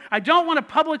love her. I don't want to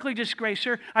publicly disgrace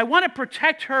her. I want to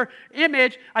protect her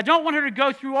image. I don't want her to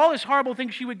go through all this horrible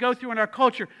things she would go through in our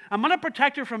culture. I'm going to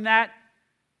protect her from that,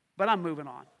 but I'm moving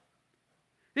on.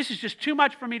 This is just too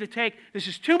much for me to take. This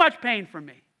is too much pain for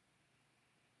me.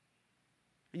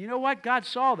 And you know what? God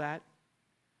saw that.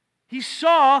 He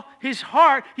saw his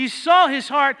heart. He saw his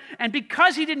heart. And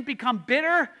because he didn't become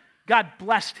bitter, God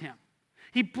blessed him.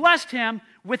 He blessed him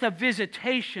with a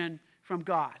visitation from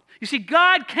God. You see,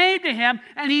 God came to him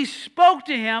and he spoke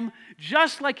to him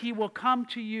just like he will come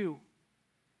to you.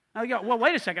 Now you go, well,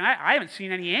 wait a second. I haven't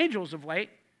seen any angels of late.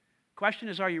 Question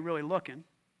is, are you really looking?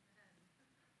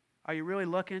 Are you really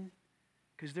looking?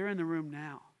 Because they're in the room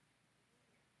now.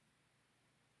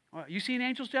 Well, you seen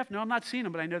angels, Jeff? No, I'm not seeing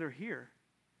them, but I know they're here.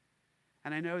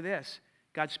 And I know this.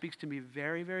 God speaks to me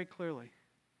very, very clearly.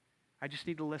 I just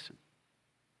need to listen.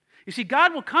 You see,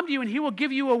 God will come to you and he will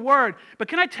give you a word. But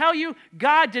can I tell you,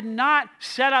 God did not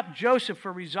set up Joseph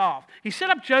for resolve. He set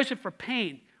up Joseph for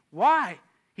pain. Why?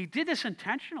 He did this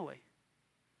intentionally.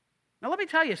 Now, let me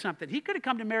tell you something. He could have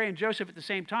come to Mary and Joseph at the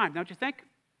same time, don't you think?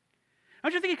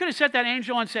 Don't you think he could have sent that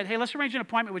angel and said, hey, let's arrange an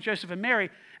appointment with Joseph and Mary,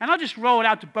 and I'll just roll it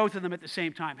out to both of them at the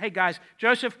same time. Hey, guys,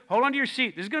 Joseph, hold on to your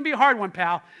seat. This is going to be a hard one,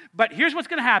 pal. But here's what's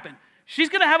going to happen. She's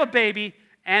going to have a baby,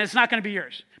 and it's not going to be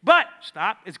yours. But,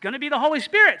 stop, it's going to be the Holy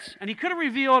Spirit's. And he could have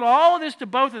revealed all of this to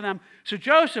both of them, so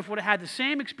Joseph would have had the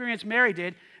same experience Mary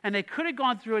did, and they could have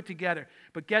gone through it together.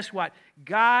 But guess what?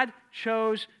 God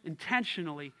chose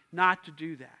intentionally not to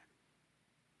do that.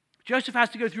 Joseph has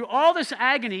to go through all this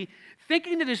agony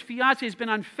thinking that his fiancée has been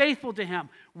unfaithful to him.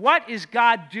 What is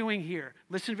God doing here?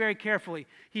 Listen very carefully.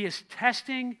 He is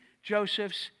testing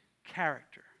Joseph's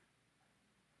character.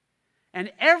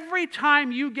 And every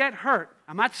time you get hurt,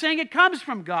 I'm not saying it comes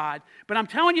from God, but I'm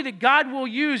telling you that God will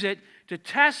use it to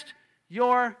test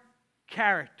your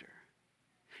character.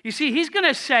 You see, he's going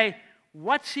to say,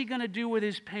 what's he going to do with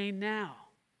his pain now?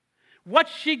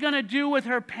 What's she going to do with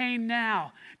her pain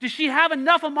now? Does she have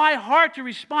enough of my heart to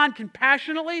respond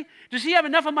compassionately? Does he have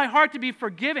enough of my heart to be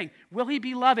forgiving? Will he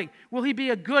be loving? Will he be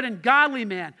a good and godly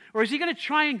man? Or is he going to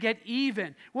try and get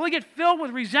even? Will he get filled with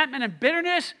resentment and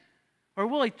bitterness? Or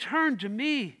will he turn to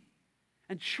me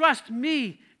and trust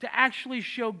me to actually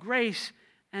show grace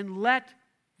and let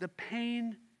the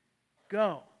pain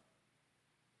go?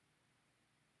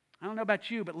 I don't know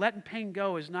about you, but letting pain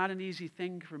go is not an easy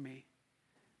thing for me.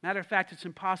 Matter of fact, it's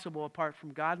impossible apart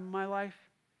from God in my life.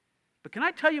 But can I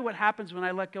tell you what happens when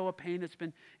I let go of pain that's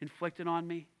been inflicted on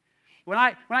me? When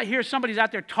I hear somebody's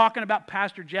out there talking about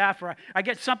Pastor Jeff, or I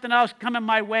get something else coming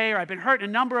my way, or I've been hurt in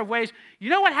a number of ways, you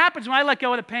know what happens when I let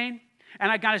go of the pain?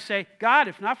 And I got to say, God,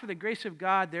 if not for the grace of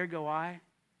God, there go I.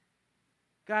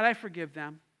 God, I forgive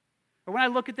them. Or when I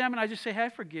look at them and I just say, hey, I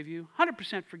forgive you,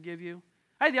 100% forgive you.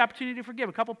 I had the opportunity to forgive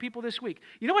a couple people this week.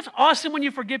 You know what's awesome when you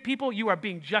forgive people? You are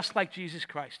being just like Jesus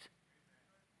Christ.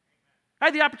 I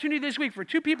had the opportunity this week for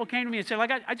 2 people came to me and said,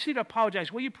 I just need to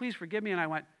apologize. Will you please forgive me? And I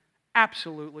went,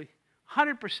 absolutely.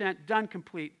 100% done,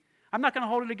 complete. I'm not going to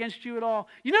hold it against you at all.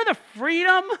 You know the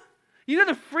freedom? You know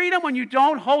the freedom when you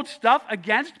don't hold stuff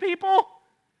against people?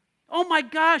 Oh my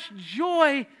gosh,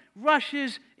 joy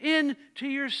rushes into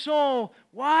your soul.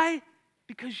 Why?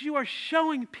 Because you are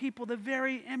showing people the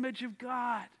very image of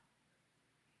God.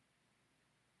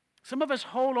 Some of us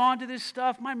hold on to this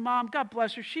stuff. My mom, God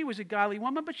bless her, she was a godly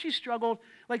woman, but she struggled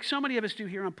like so many of us do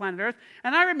here on planet Earth.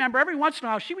 And I remember every once in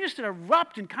a while, she would just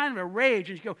erupt in kind of a rage.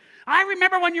 And she'd go, I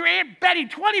remember when your Aunt Betty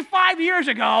 25 years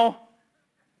ago.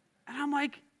 And I'm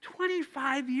like,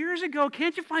 25 years ago?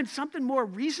 Can't you find something more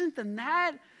recent than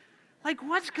that? Like,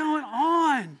 what's going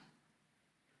on?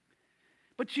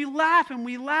 But you laugh and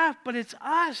we laugh, but it's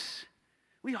us.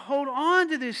 We hold on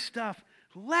to this stuff.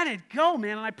 Let it go,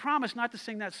 man. And I promise not to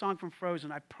sing that song from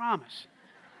Frozen. I promise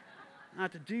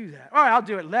not to do that. All right, I'll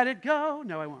do it. Let it go.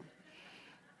 No, I won't.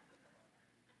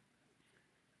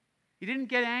 You didn't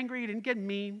get angry. You didn't get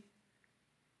mean.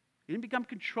 You didn't become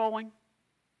controlling.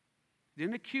 You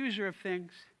didn't accuse her of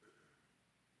things.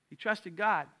 He trusted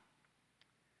God.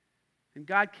 And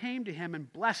God came to him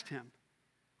and blessed him.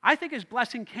 I think his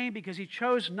blessing came because he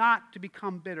chose not to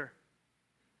become bitter.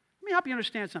 Let me help you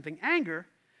understand something. Anger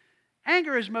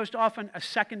is most often a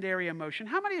secondary emotion.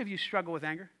 How many of you struggle with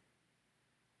anger?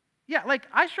 Yeah, like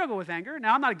I struggle with anger.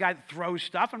 Now, I'm not a guy that throws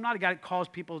stuff. I'm not a guy that calls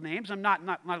people's names. I'm not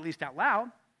at least out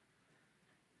loud.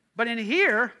 But in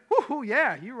here,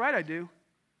 yeah, you're right, I do.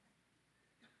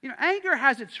 You know, anger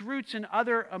has its roots in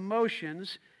other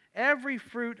emotions. Every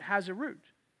fruit has a root.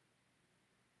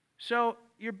 So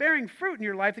you're bearing fruit in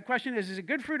your life. The question is it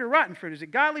good fruit or rotten fruit? Is it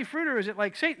godly fruit or is it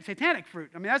like satanic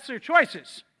fruit? I mean, that's their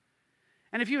choices.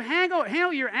 And if you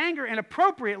handle your anger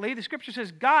inappropriately, the scripture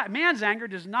says man's anger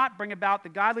does not bring about the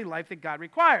godly life that God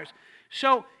requires.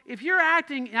 So if you're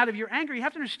acting out of your anger, you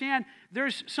have to understand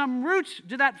there's some roots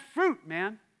to that fruit,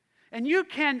 man. And you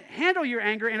can handle your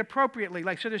anger inappropriately.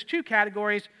 So there's 2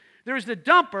 categories. There's the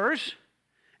dumpers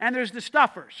and there's the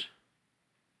stuffers.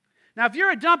 Now, if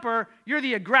you're a dumper, you're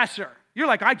the aggressor. You're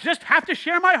like, I just have to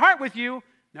share my heart with you.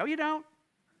 No, you don't.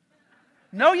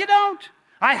 No, you don't.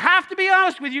 I have to be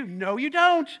honest with you. No, you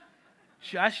don't.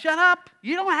 Just shut up.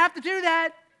 You don't have to do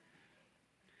that.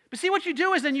 But see, what you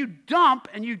do is then you dump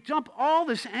all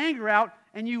this anger out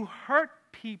and you hurt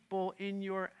people in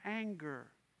your anger.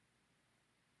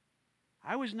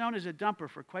 I was known as a dumper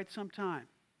for quite some time.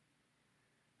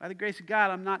 By the grace of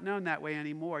God, I'm not known that way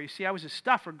anymore. You see, I was a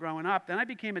stuffer growing up. Then I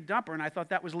became a dumper, and I thought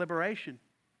that was liberation.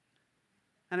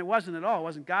 And it wasn't at all. It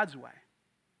wasn't God's way.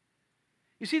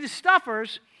 You see, the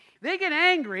stuffers, they get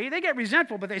angry, they get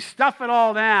resentful, but they stuff it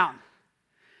all down.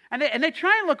 And they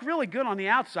try and look really good on the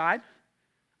outside.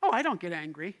 Oh, I don't get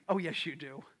angry. Oh, yes, you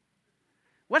do.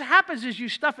 What happens is you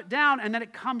stuff it down, and then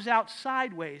it comes out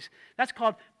sideways. That's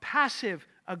called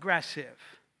passive-aggressive.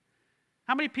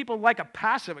 How many people like a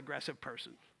passive-aggressive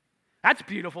person? That's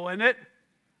beautiful, isn't it?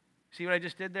 See what I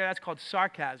just did there? That's called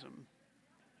sarcasm.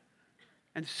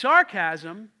 And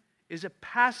sarcasm is a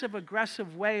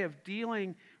passive-aggressive way of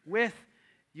dealing with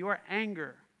your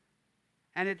anger.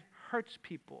 And it hurts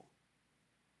people.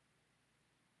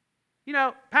 You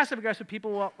know, passive-aggressive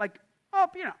people will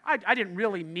I didn't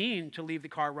really mean to leave the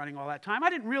car running all that time. I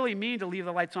didn't really mean to leave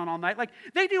the lights on all night.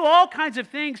 They do all kinds of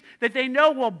things that they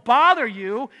know will bother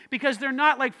you because they're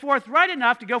not forthright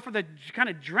enough to go for the kind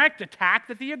of direct attack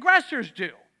that the aggressors do.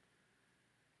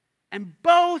 And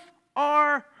both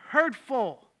are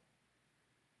hurtful.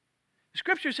 The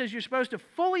scripture says you're supposed to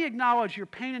fully acknowledge your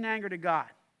pain and anger to God.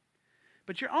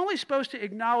 But you're only supposed to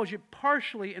acknowledge it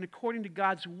partially and according to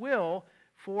God's will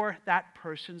for that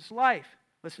person's life.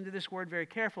 Listen to this word very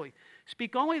carefully.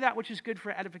 Speak only that which is good for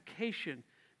edification,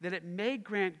 that it may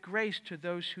grant grace to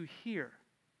those who hear.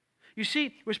 You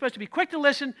see, we're supposed to be quick to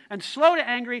listen and slow to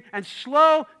angry and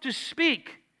slow to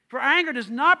speak. For anger does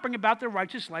not bring about the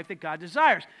righteous life that God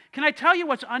desires. Can I tell you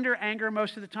what's under anger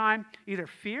most of the time? Either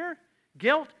fear,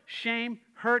 guilt, shame,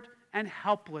 hurt, and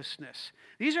helplessness.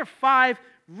 These are 5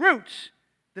 roots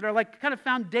that are kind of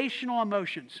foundational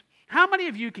emotions. How many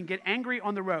of you can get angry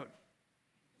on the road?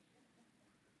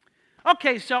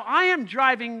 Okay, so I am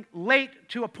driving late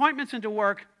to appointments and to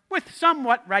work with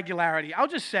somewhat regularity. I'll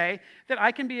just say that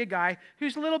I can be a guy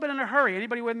who's a little bit in a hurry.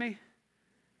 Anybody with me?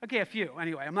 Okay, a few.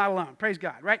 Anyway, I'm not alone. Praise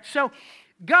God, right? So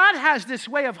God has this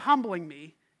way of humbling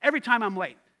me every time I'm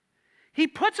late. He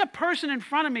puts a person in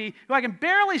front of me who I can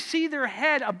barely see their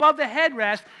head above the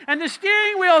headrest, and the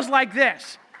steering wheel's like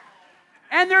this.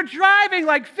 And they're driving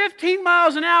like 15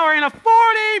 miles an hour in a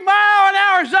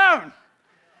 40-mile-an-hour zone.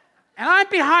 And I'm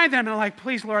behind them, and I'm like,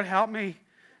 please, Lord, help me.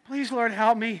 Please, Lord,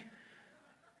 help me.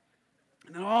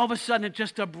 And then all of a sudden, it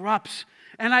just erupts,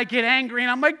 and I get angry,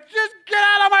 and I'm like, just get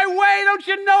out of my way. Don't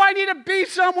you know I need to be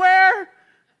somewhere?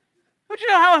 Don't you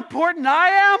know how important I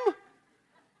am?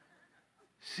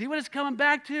 See what it's coming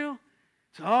back to?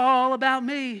 It's all about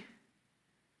me.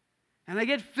 And I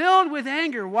get filled with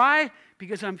anger. Why?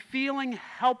 Because I'm feeling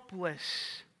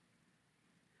helpless.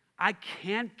 I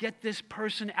can't get this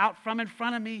person out from in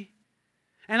front of me.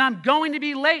 And I'm going to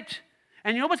be late.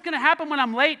 And you know what's going to happen when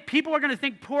I'm late? People are going to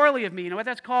think poorly of me. You know what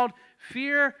that's called?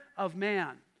 Fear of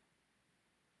man.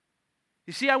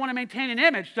 You see, I want to maintain an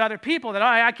image to other people that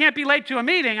I can't be late to a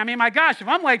meeting. I mean, my gosh, if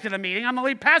I'm late to the meeting, I'm the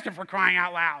lead pastor, for crying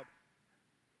out loud.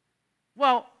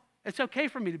 Well, it's okay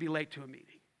for me to be late to a meeting.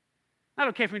 Not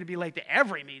okay for me to be late to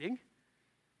every meeting.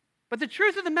 But the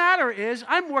truth of the matter is,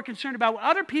 I'm more concerned about what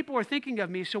other people are thinking of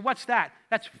me. So what's that?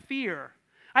 That's fear.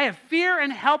 I have fear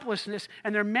and helplessness,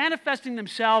 and they're manifesting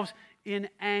themselves in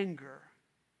anger.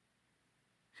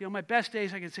 See, on my best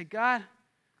days, I can say, God,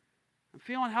 I'm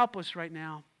feeling helpless right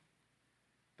now,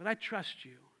 but I trust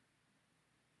you.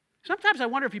 Sometimes I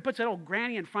wonder if he puts that old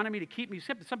granny in front of me to keep me,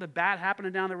 something bad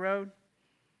happening down the road.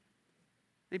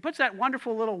 He puts that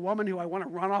wonderful little woman who I want to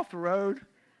run off the road.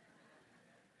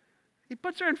 He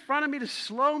puts her in front of me to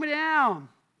slow me down.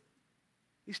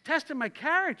 He's testing my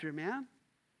character, man.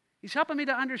 He's helping me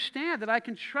to understand that I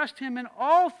can trust him in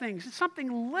all things. It's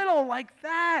something little like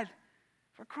that,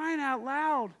 for crying out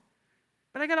loud.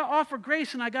 But I got to offer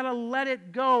grace and I got to let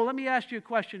it go. Let me ask you a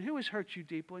question. Who has hurt you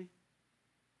deeply?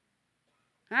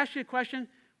 Can I ask you a question?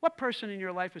 What person in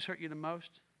your life has hurt you the most?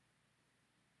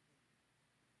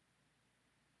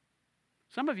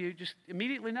 Some of you just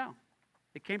immediately know.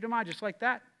 It came to mind just like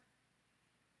that.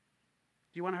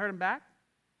 Do you want to hurt him back?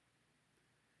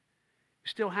 You're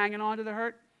still hanging on to the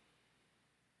hurt?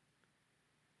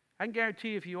 I can guarantee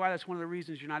you, if you are, that's one of the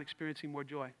reasons you're not experiencing more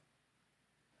joy.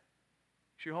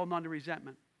 Because you're holding on to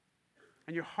resentment.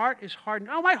 And your heart is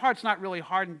hardened. Oh, my heart's not really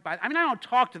hardened I don't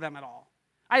talk to them at all.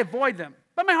 I avoid them.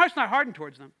 But my heart's not hardened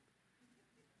towards them.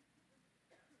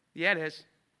 Yeah, it is.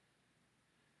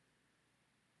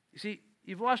 You see,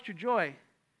 you've lost your joy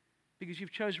because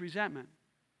you've chose resentment.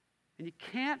 And you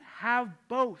can't have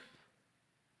both.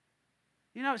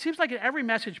 You know, it seems like in every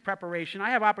message preparation, I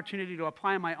have opportunity to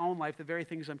apply in my own life the very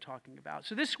things I'm talking about.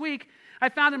 So this week, I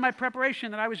found in my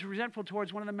preparation that I was resentful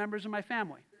towards one of the members of my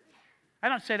family. I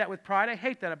don't say that with pride. I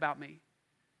hate that about me.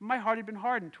 My heart had been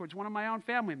hardened towards one of my own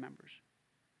family members.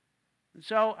 And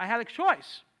so I had a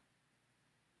choice.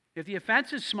 If the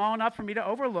offense is small enough for me to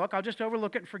overlook, I'll just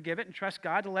overlook it and forgive it and trust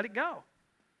God to let it go.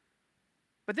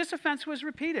 But this offense was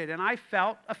repeated, and I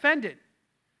felt offended.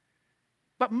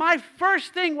 But my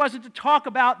first thing wasn't to talk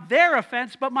about their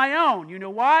offense, but my own. You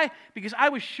know why? Because I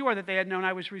was sure that they had known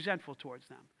I was resentful towards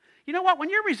them. You know what?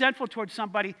 When you're resentful towards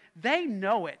somebody, they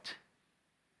know it.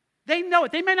 They know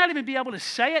it. They may not even be able to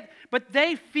say it, but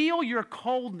they feel your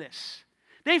coldness.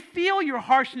 They feel your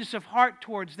harshness of heart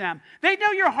towards them. They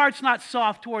know your heart's not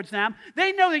soft towards them.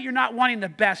 They know that you're not wanting the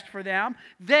best for them.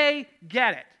 They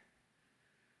get it.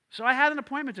 So I had an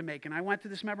appointment to make, and I went to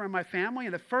this member of my family,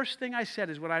 and the first thing I said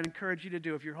is what I'd encourage you to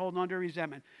do if you're holding on to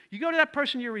resentment. You go to that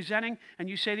person you're resenting, and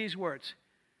you say these words: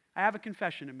 I have a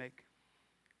confession to make.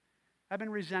 I've been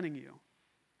resenting you,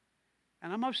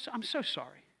 and I'm so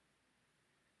sorry.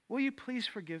 Will you please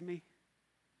forgive me?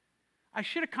 I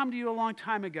should have come to you a long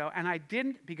time ago, and I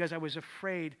didn't because I was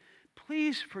afraid.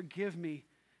 Please forgive me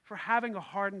for having a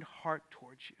hardened heart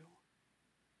towards you.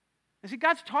 I see,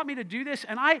 God's taught me to do this,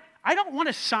 and I don't want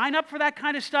to sign up for that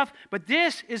kind of stuff, but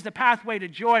this is the pathway to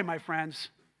joy, my friends.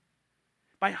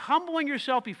 By humbling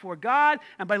yourself before God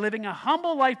and by living a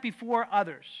humble life before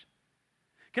others.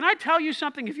 Can I tell you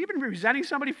something? If you've been resenting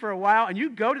somebody for a while and you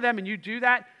go to them and you do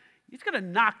that, it's going to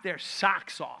knock their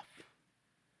socks off.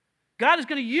 God is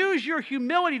going to use your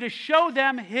humility to show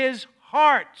them his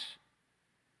heart.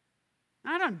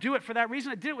 I don't do it for that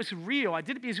reason. I did it was real. I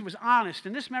did it because it was honest.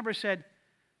 And this member said,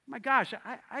 my gosh,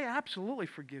 I absolutely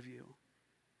forgive you.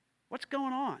 What's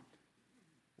going on?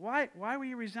 Why were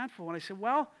you resentful? And I said,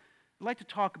 well, I'd like to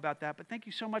talk about that, but thank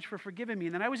you so much for forgiving me.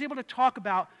 And then I was able to talk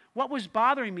about what was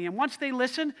bothering me. And once they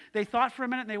listened, they thought for a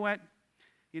minute and they went,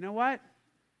 you know what?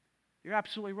 You're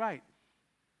absolutely right.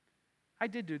 I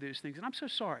did do those things, and I'm so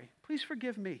sorry. Please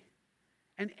forgive me.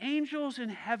 And angels in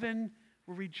heaven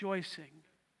were rejoicing.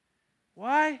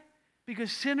 Why?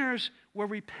 Because sinners were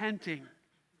repenting.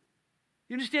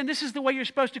 You understand? This is the way you're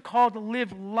supposed to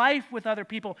live life with other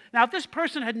people. Now, if this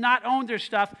person had not owned their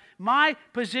stuff, my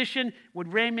position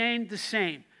would remain the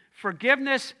same.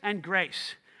 forgiveness and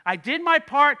grace. I did my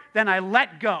part, then I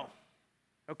let go.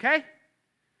 Okay?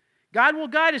 God will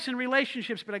guide us in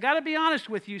relationships, but I got to be honest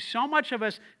with you, so much of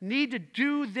us need to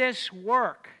do this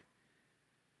work.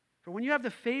 For when you have the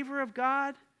favor of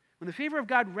God, when the favor of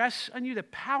God rests on you, the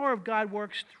power of God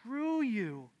works through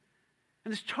you.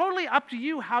 And it's totally up to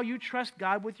you how you trust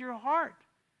God with your heart.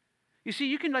 You see,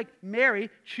 you can, like Mary,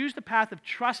 choose the path of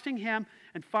trusting him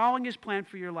and following his plan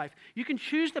for your life. You can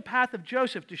choose the path of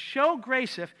Joseph to show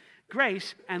grace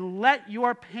and let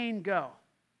your pain go.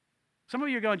 Some of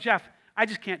you are going, Jeff, I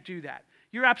just can't do that.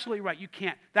 You're absolutely right. You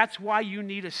can't. That's why you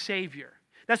need a Savior.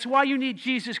 That's why you need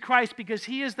Jesus Christ, because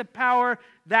he is the power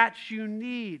that you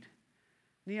need.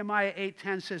 Nehemiah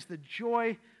 8:10 says, the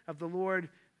joy of the Lord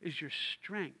is your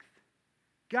strength.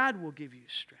 God will give you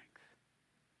strength.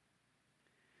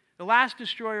 The last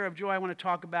destroyer of joy I want to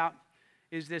talk about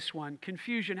is this one,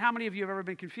 confusion. How many of you have ever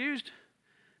been confused?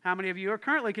 How many of you are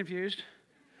currently confused?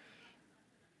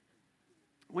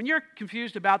 When you're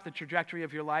confused about the trajectory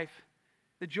of your life,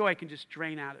 the joy can just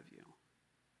drain out of you.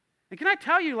 And can I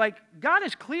tell you, God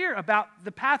is clear about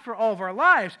the path for all of our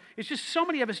lives. It's just so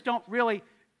many of us don't really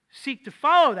seek to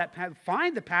follow that path,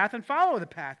 find the path and follow the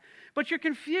path. But you're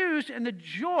confused and the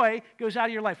joy goes out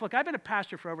of your life. Look, I've been a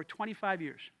pastor for over 25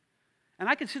 years. And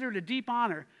I consider it a deep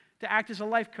honor to act as a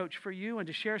life coach for you and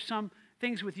to share some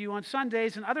things with you on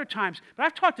Sundays and other times. But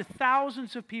I've talked to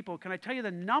thousands of people. Can I tell you the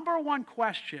number one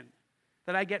question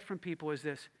that I get from people is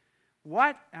this: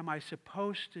 what am I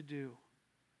supposed to do?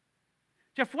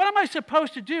 Jeff, what am I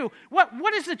supposed to do?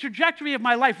 What is the trajectory of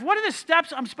my life? What are the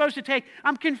steps I'm supposed to take?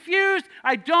 I'm confused.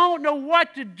 I don't know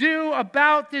what to do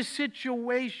about this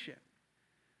situation.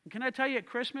 And can I tell you, at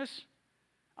Christmas,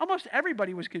 almost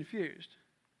everybody was confused.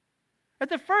 At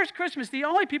the first Christmas, the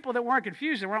only people that weren't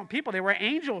confused, they weren't people, they were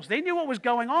angels. They knew what was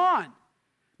going on.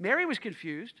 Mary was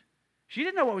confused. She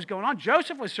didn't know what was going on.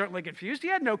 Joseph was certainly confused. He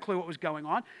had no clue what was going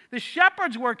on. The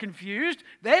shepherds were confused.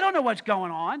 They don't know what's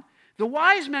going on. The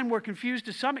wise men were confused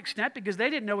to some extent because they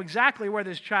didn't know exactly where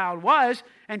this child was.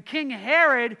 And King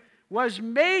Herod was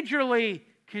majorly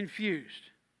confused.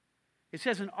 It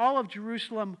says, in all of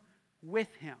Jerusalem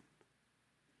with him.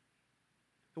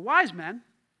 The wise men,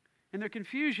 in their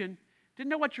confusion, didn't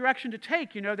know what direction to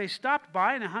take. They stopped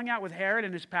by and they hung out with Herod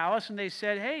in his palace and they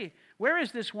said, hey, where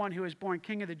is this one who is born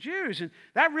king of the Jews? And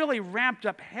that really ramped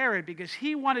up Herod because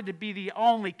he wanted to be the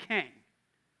only king.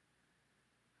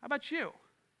 How about you?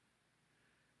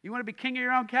 You want to be king of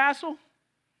your own castle?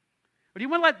 Or do you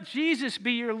want to let Jesus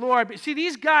be your Lord? But see,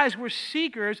 these guys were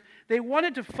seekers. They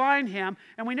wanted to find him.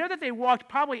 And we know that they walked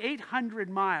probably 800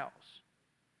 miles.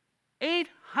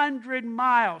 800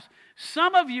 miles.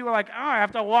 Some of you are like, I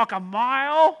have to walk a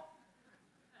mile?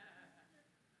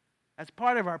 That's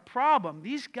part of our problem.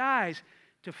 These guys,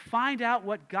 to find out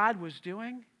what God was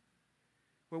doing,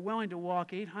 were willing to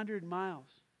walk 800 miles.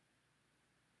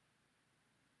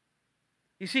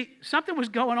 You see, something was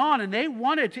going on, and they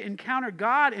wanted to encounter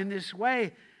God in this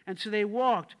way, and so they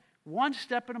walked one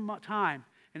step at a time.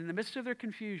 And in the midst of their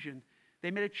confusion, they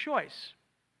made a choice.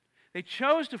 They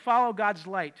chose to follow God's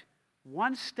light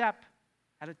one step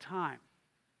at a time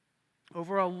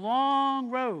over a long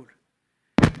road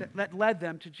that led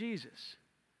them to Jesus.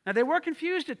 Now, they were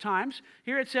confused at times.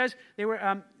 Here it says, they were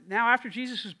now after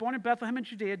Jesus was born in Bethlehem in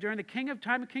Judea, during the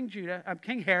time of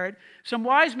King Herod, some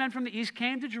wise men from the east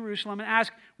came to Jerusalem and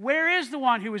asked, where is the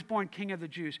one who was born king of the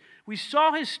Jews? We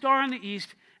saw his star in the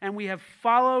east, and we have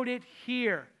followed it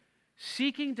here,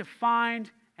 seeking to find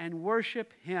and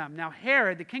worship him. Now,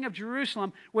 Herod, the king of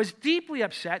Jerusalem, was deeply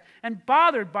upset and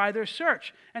bothered by their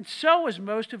search, and so was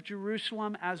most of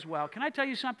Jerusalem as well. Can I tell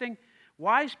you something?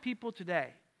 Wise people today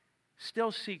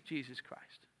still seek Jesus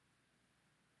Christ.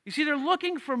 You see, they're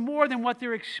looking for more than what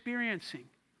they're experiencing.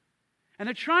 And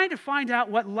they're trying to find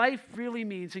out what life really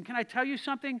means. And can I tell you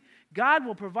something? God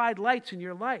will provide lights in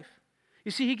your life. You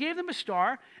see, he gave them a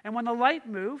star, and when the light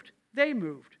moved, they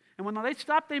moved. And when the light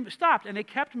stopped, they stopped, and they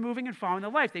kept moving and following the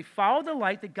light. They followed the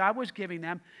light that God was giving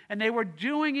them, and they were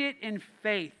doing it in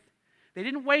faith. They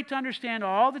didn't wait to understand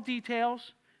all the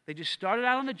details. They just started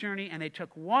out on the journey, and they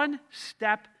took one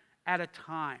step at a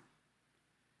time.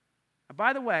 Now,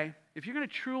 by the way, if you're going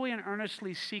to truly and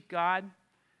earnestly seek God,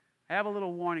 I have a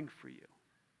little warning for you.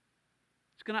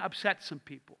 It's going to upset some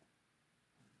people.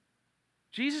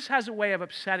 Jesus has a way of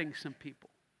upsetting some people.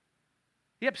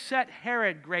 He upset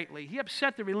Herod greatly. He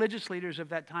upset the religious leaders of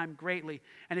that time greatly.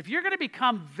 And if you're going to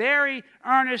become very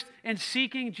earnest in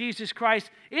seeking Jesus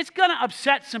Christ, it's going to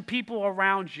upset some people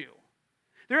around you.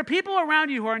 There are people around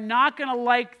you who are not going to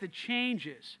like the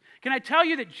changes. Can I tell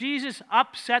you that Jesus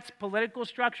upsets political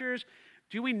structures?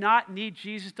 Do we not need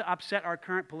Jesus to upset our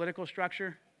current political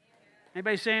structure?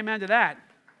 Anybody say amen to that?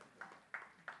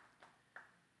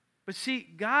 But see,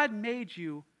 God made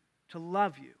you to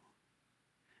love you.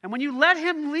 And when you let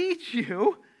him lead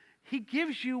you, he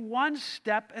gives you one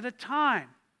step at a time.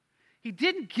 He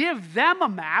didn't give them a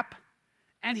map,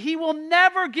 and he will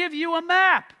never give you a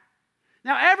map.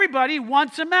 Now, everybody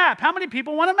wants a map. How many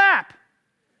people want a map?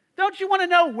 Don't you want to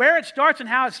know where it starts and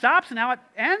how it stops and how it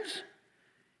ends?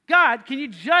 God, can you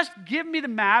just give me the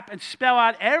map and spell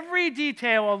out every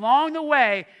detail along the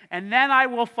way, and then I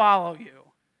will follow you?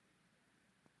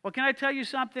 Well, can I tell you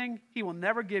something? He will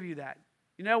never give you that.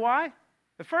 You know why?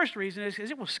 The first reason is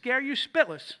it will scare you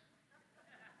spitless.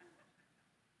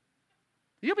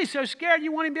 You'll be so scared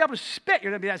you won't even be able to spit.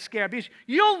 You're going to be that scared. Because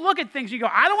you'll look at things and you go,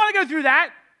 I don't want to go through that.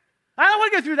 I don't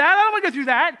want to go through that. I don't want to go through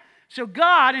that. So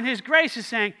God, in his grace, is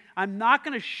saying, I'm not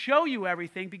going to show you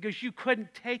everything because you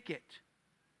couldn't take it.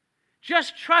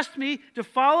 Just trust me to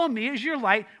follow me as your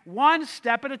light, one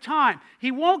step at a time.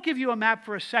 He won't give you a map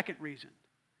for a second reason.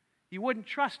 You wouldn't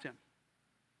trust him.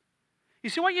 You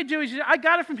see, what you do is, I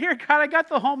got it from here, God, I got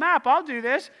the whole map, I'll do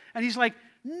this. And he's like,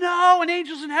 no, and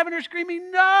angels in heaven are screaming,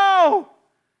 no!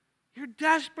 You're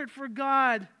desperate for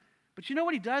God. But you know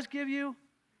what he does give you?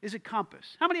 Is a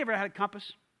compass. How many ever had a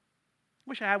compass?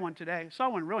 Wish I had one today. I saw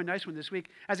one, really nice one this week.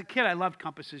 As a kid, I loved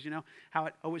compasses, how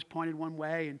it always pointed one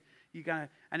way, and you got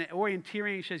an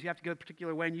orienteering says you have to go a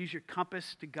particular way and use your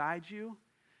compass to guide you.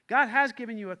 God has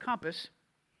given you a compass.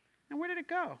 And where did it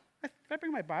go? Did I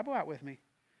bring my Bible out with me?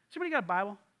 Somebody got a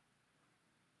Bible?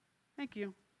 Thank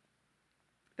you.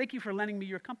 Thank you for lending me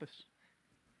your compass.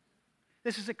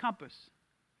 This is a compass.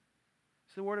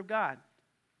 It's the Word of God.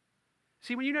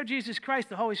 See, when you know Jesus Christ,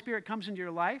 the Holy Spirit comes into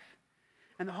your life,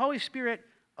 and the Holy Spirit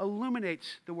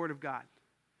illuminates the Word of God.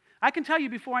 I can tell you,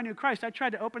 before I knew Christ, I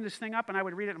tried to open this thing up, and I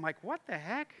would read it, and I'm like, what the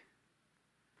heck?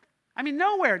 I mean,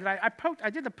 nowhere did I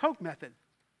did the poke method.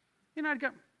 I'd go,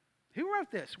 who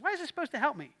wrote this? Why is this supposed to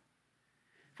help me?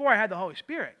 Before I had the Holy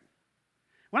Spirit.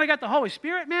 When I got the Holy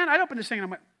Spirit, man, I'd open this thing, and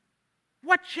I'm like,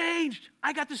 what changed?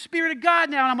 I got the Spirit of God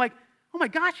now, and I'm like, oh my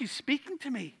gosh, he's speaking to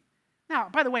me. Now,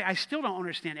 by the way, I still don't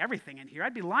understand everything in here.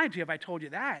 I'd be lying to you if I told you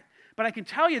that. But I can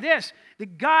tell you this,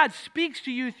 that God speaks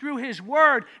to you through his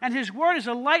word, and his word is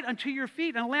a light unto your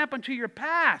feet and a lamp unto your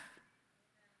path.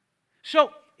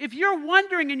 So if you're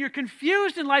wondering and you're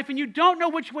confused in life and you don't know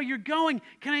which way you're going,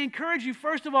 can I encourage you,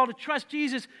 first of all, to trust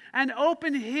Jesus and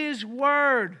open his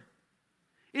word.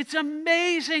 It's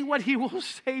amazing what he will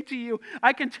say to you.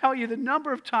 I can tell you the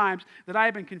number of times that I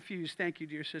have been confused. Thank you,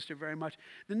 dear sister, very much.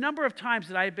 The number of times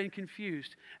that I have been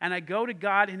confused, and I go to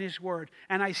God in his word,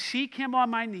 and I seek him on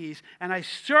my knees, and I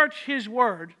search his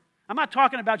word. I'm not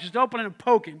talking about just opening and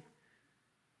poking.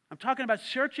 I'm talking about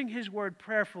searching his word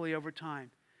prayerfully over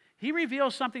time. He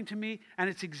reveals something to me, and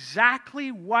it's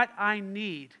exactly what I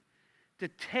need to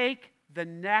take the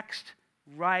next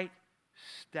right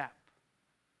step.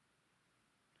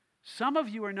 Some of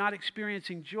you are not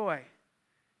experiencing joy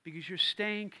because you're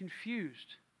staying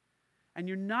confused. And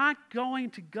you're not going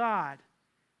to God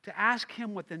to ask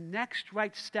him what the next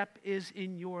right step is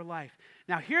in your life.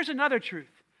 Now, here's another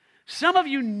truth. Some of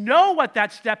you know what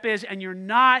that step is, and you're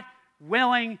not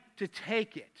willing to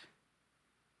take it.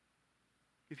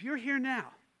 If you're here now,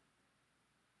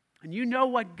 and you know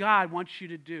what God wants you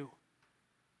to do,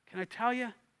 can I tell you?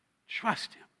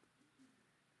 Trust him.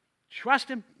 Trust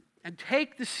him. And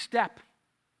take the step.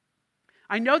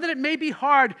 I know that it may be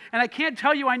hard, and I can't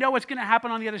tell you I know what's going to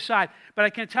happen on the other side, but I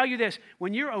can tell you this.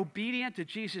 When you're obedient to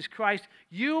Jesus Christ,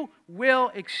 you will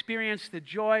experience the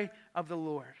joy of the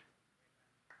Lord.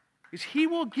 Because he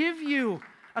will give you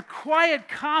a quiet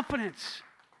confidence.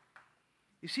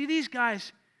 You see, these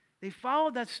guys, they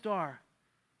followed that star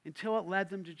until it led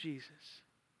them to Jesus.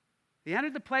 They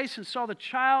entered the place and saw the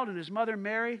child and his mother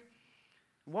Mary.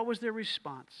 What was their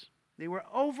response? They were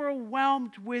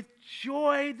overwhelmed with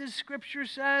joy, the scripture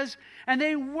says, and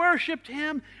they worshiped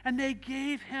him, and they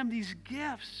gave him these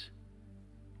gifts.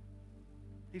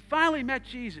 They finally met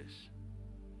Jesus.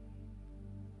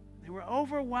 They were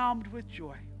overwhelmed with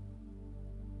joy.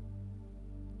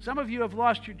 Some of you have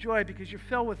lost your joy because you're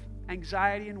filled with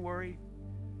anxiety and worry.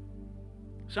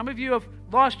 Some of you have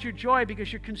lost your joy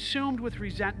because you're consumed with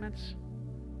resentments.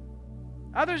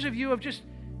 Others of you have just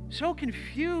so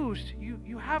confused,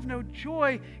 you have no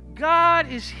joy.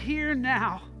 God is here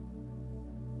now.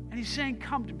 And he's saying,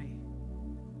 come to me,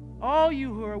 all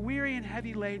you who are weary and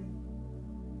heavy laden,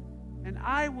 and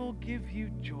I will give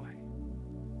you joy.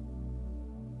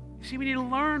 You see, we need to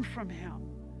learn from him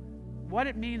what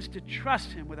it means to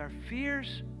trust him with our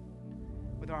fears,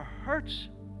 with our hurts,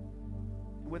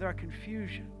 and with our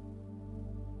confusion.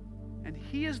 And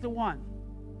he is the one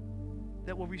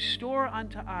that will restore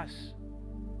unto us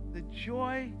the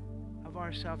joy of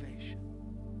our salvation.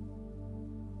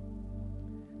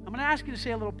 I'm going to ask you to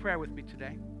say a little prayer with me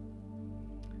today.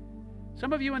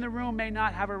 Some of you in the room may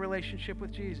not have a relationship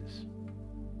with Jesus.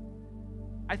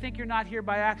 I think you're not here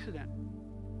by accident.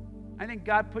 I think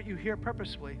God put you here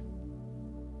purposefully.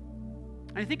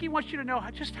 And I think He wants you to know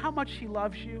just how much He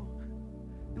loves you.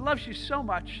 He loves you so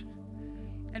much.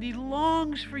 And He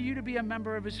longs for you to be a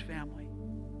member of His family.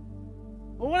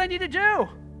 Well, what do I need to do?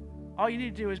 All you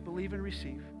need to do is believe and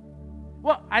receive.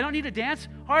 Well, I don't need to dance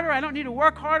harder. I don't need to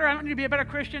work harder. I don't need to be a better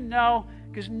Christian. No,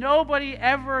 because nobody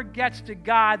ever gets to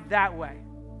God that way.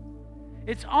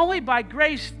 It's only by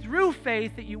grace through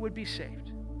faith that you would be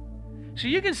saved. So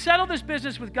you can settle this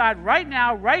business with God right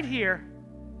now, right here,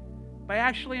 by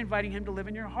actually inviting Him to live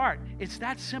in your heart. It's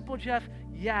that simple, Jeff?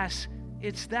 Yes,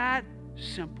 it's that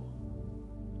simple.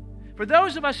 For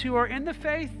those of us who are in the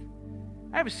faith,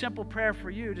 I have a simple prayer for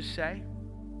you to say.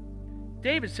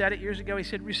 David said it years ago. He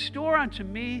said, "Restore unto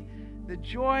me the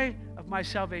joy of my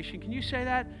salvation." Can you say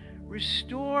that?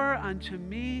 Restore unto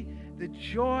me the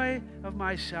joy of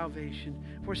my salvation.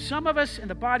 For some of us in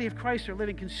the body of Christ are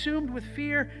living consumed with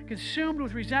fear, consumed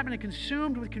with resentment, and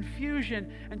consumed with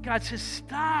confusion. And God says,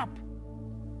 stop.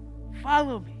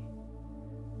 Follow me.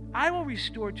 I will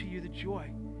restore to you the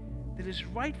joy that is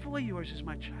rightfully yours as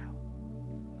my child.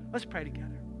 Let's pray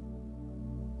together.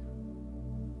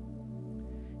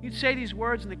 You'd say these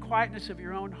words in the quietness of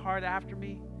your own heart after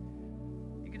me.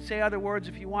 You can say other words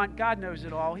if you want. God knows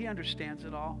it all. He understands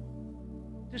it all.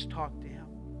 Just talk to Him.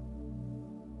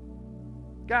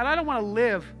 God, I don't want to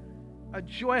live a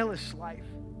joyless life.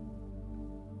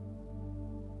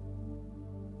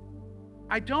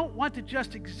 I don't want to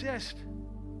just exist.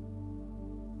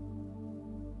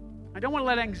 I don't want to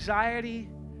let anxiety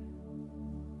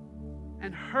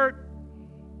and hurt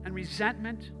and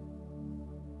resentment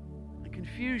and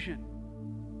confusion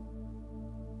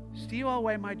steal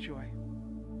away my joy.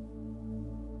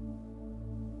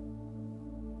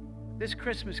 This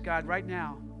Christmas, God, right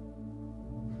now,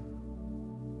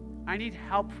 I need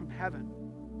help from heaven.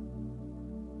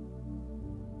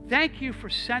 Thank you for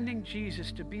sending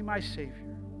Jesus to be my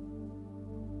Savior.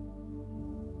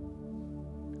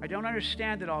 I don't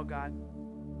understand it all, God.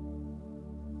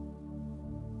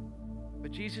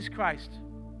 But Jesus Christ,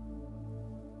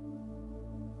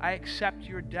 I accept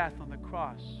your death on the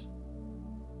cross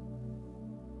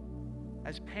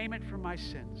as payment for my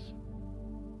sins.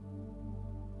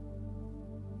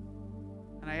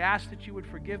 And I ask that you would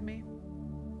forgive me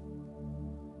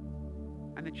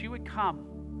and that you would come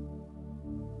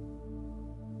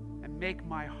and make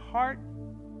my heart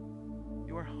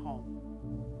your home.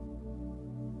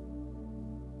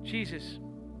 Jesus,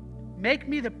 make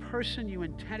me the person you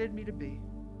intended me to be.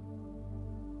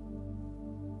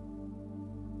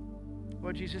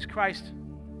 Lord Jesus Christ,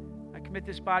 I commit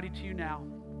this body to you now.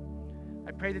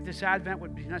 I pray that this Advent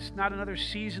would be not another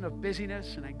season of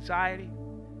busyness and anxiety,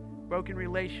 broken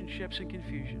relationships and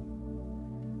confusion.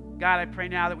 God, I pray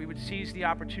now that we would seize the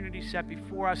opportunity set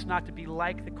before us not to be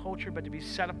like the culture, but to be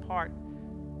set apart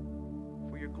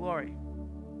for your glory.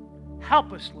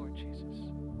 Help us, Lord Jesus,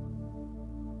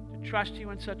 to trust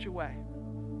you in such a way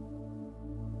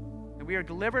that we are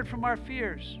delivered from our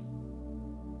fears,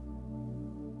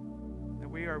 that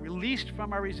we are released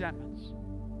from our resentments.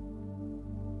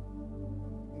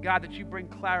 And God, that you bring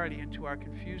clarity into our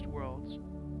confused worlds.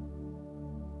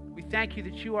 We thank you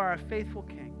that you are a faithful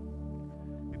King.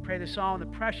 We pray this all in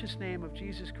the precious name of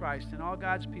Jesus Christ. And all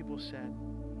God's people said,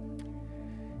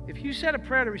 if you said a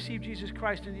prayer to receive Jesus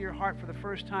Christ into your heart for the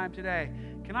first time today,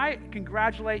 can I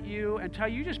congratulate you and tell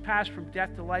you you just passed from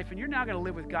death to life and you're now going to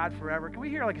live with God forever? Can we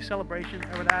hear like a celebration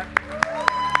over that?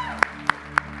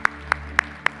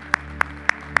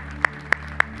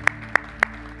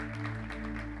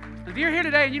 If you're here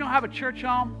today and you don't have a church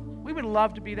home, we would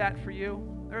love to be that for you.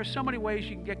 There are so many ways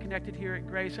you can get connected here at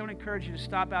Grace. I would encourage you to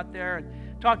stop out there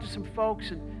and talk to some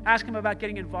folks and ask them about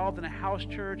getting involved in a house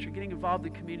church or getting involved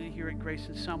in community here at Grace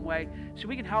in some way so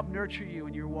we can help nurture you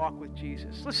in your walk with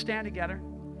Jesus. Let's stand together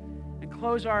and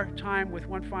close our time with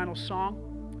one final song.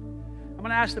 I'm going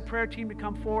to ask the prayer team to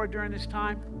come forward during this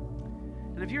time.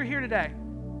 And if you're here today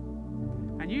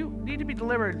and you need to be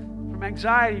delivered from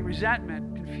anxiety,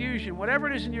 resentment, confusion, whatever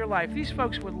it is in your life, these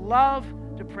folks would love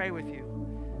to pray with you.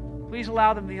 Please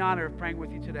allow them the honor of praying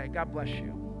with you today. God bless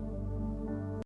you.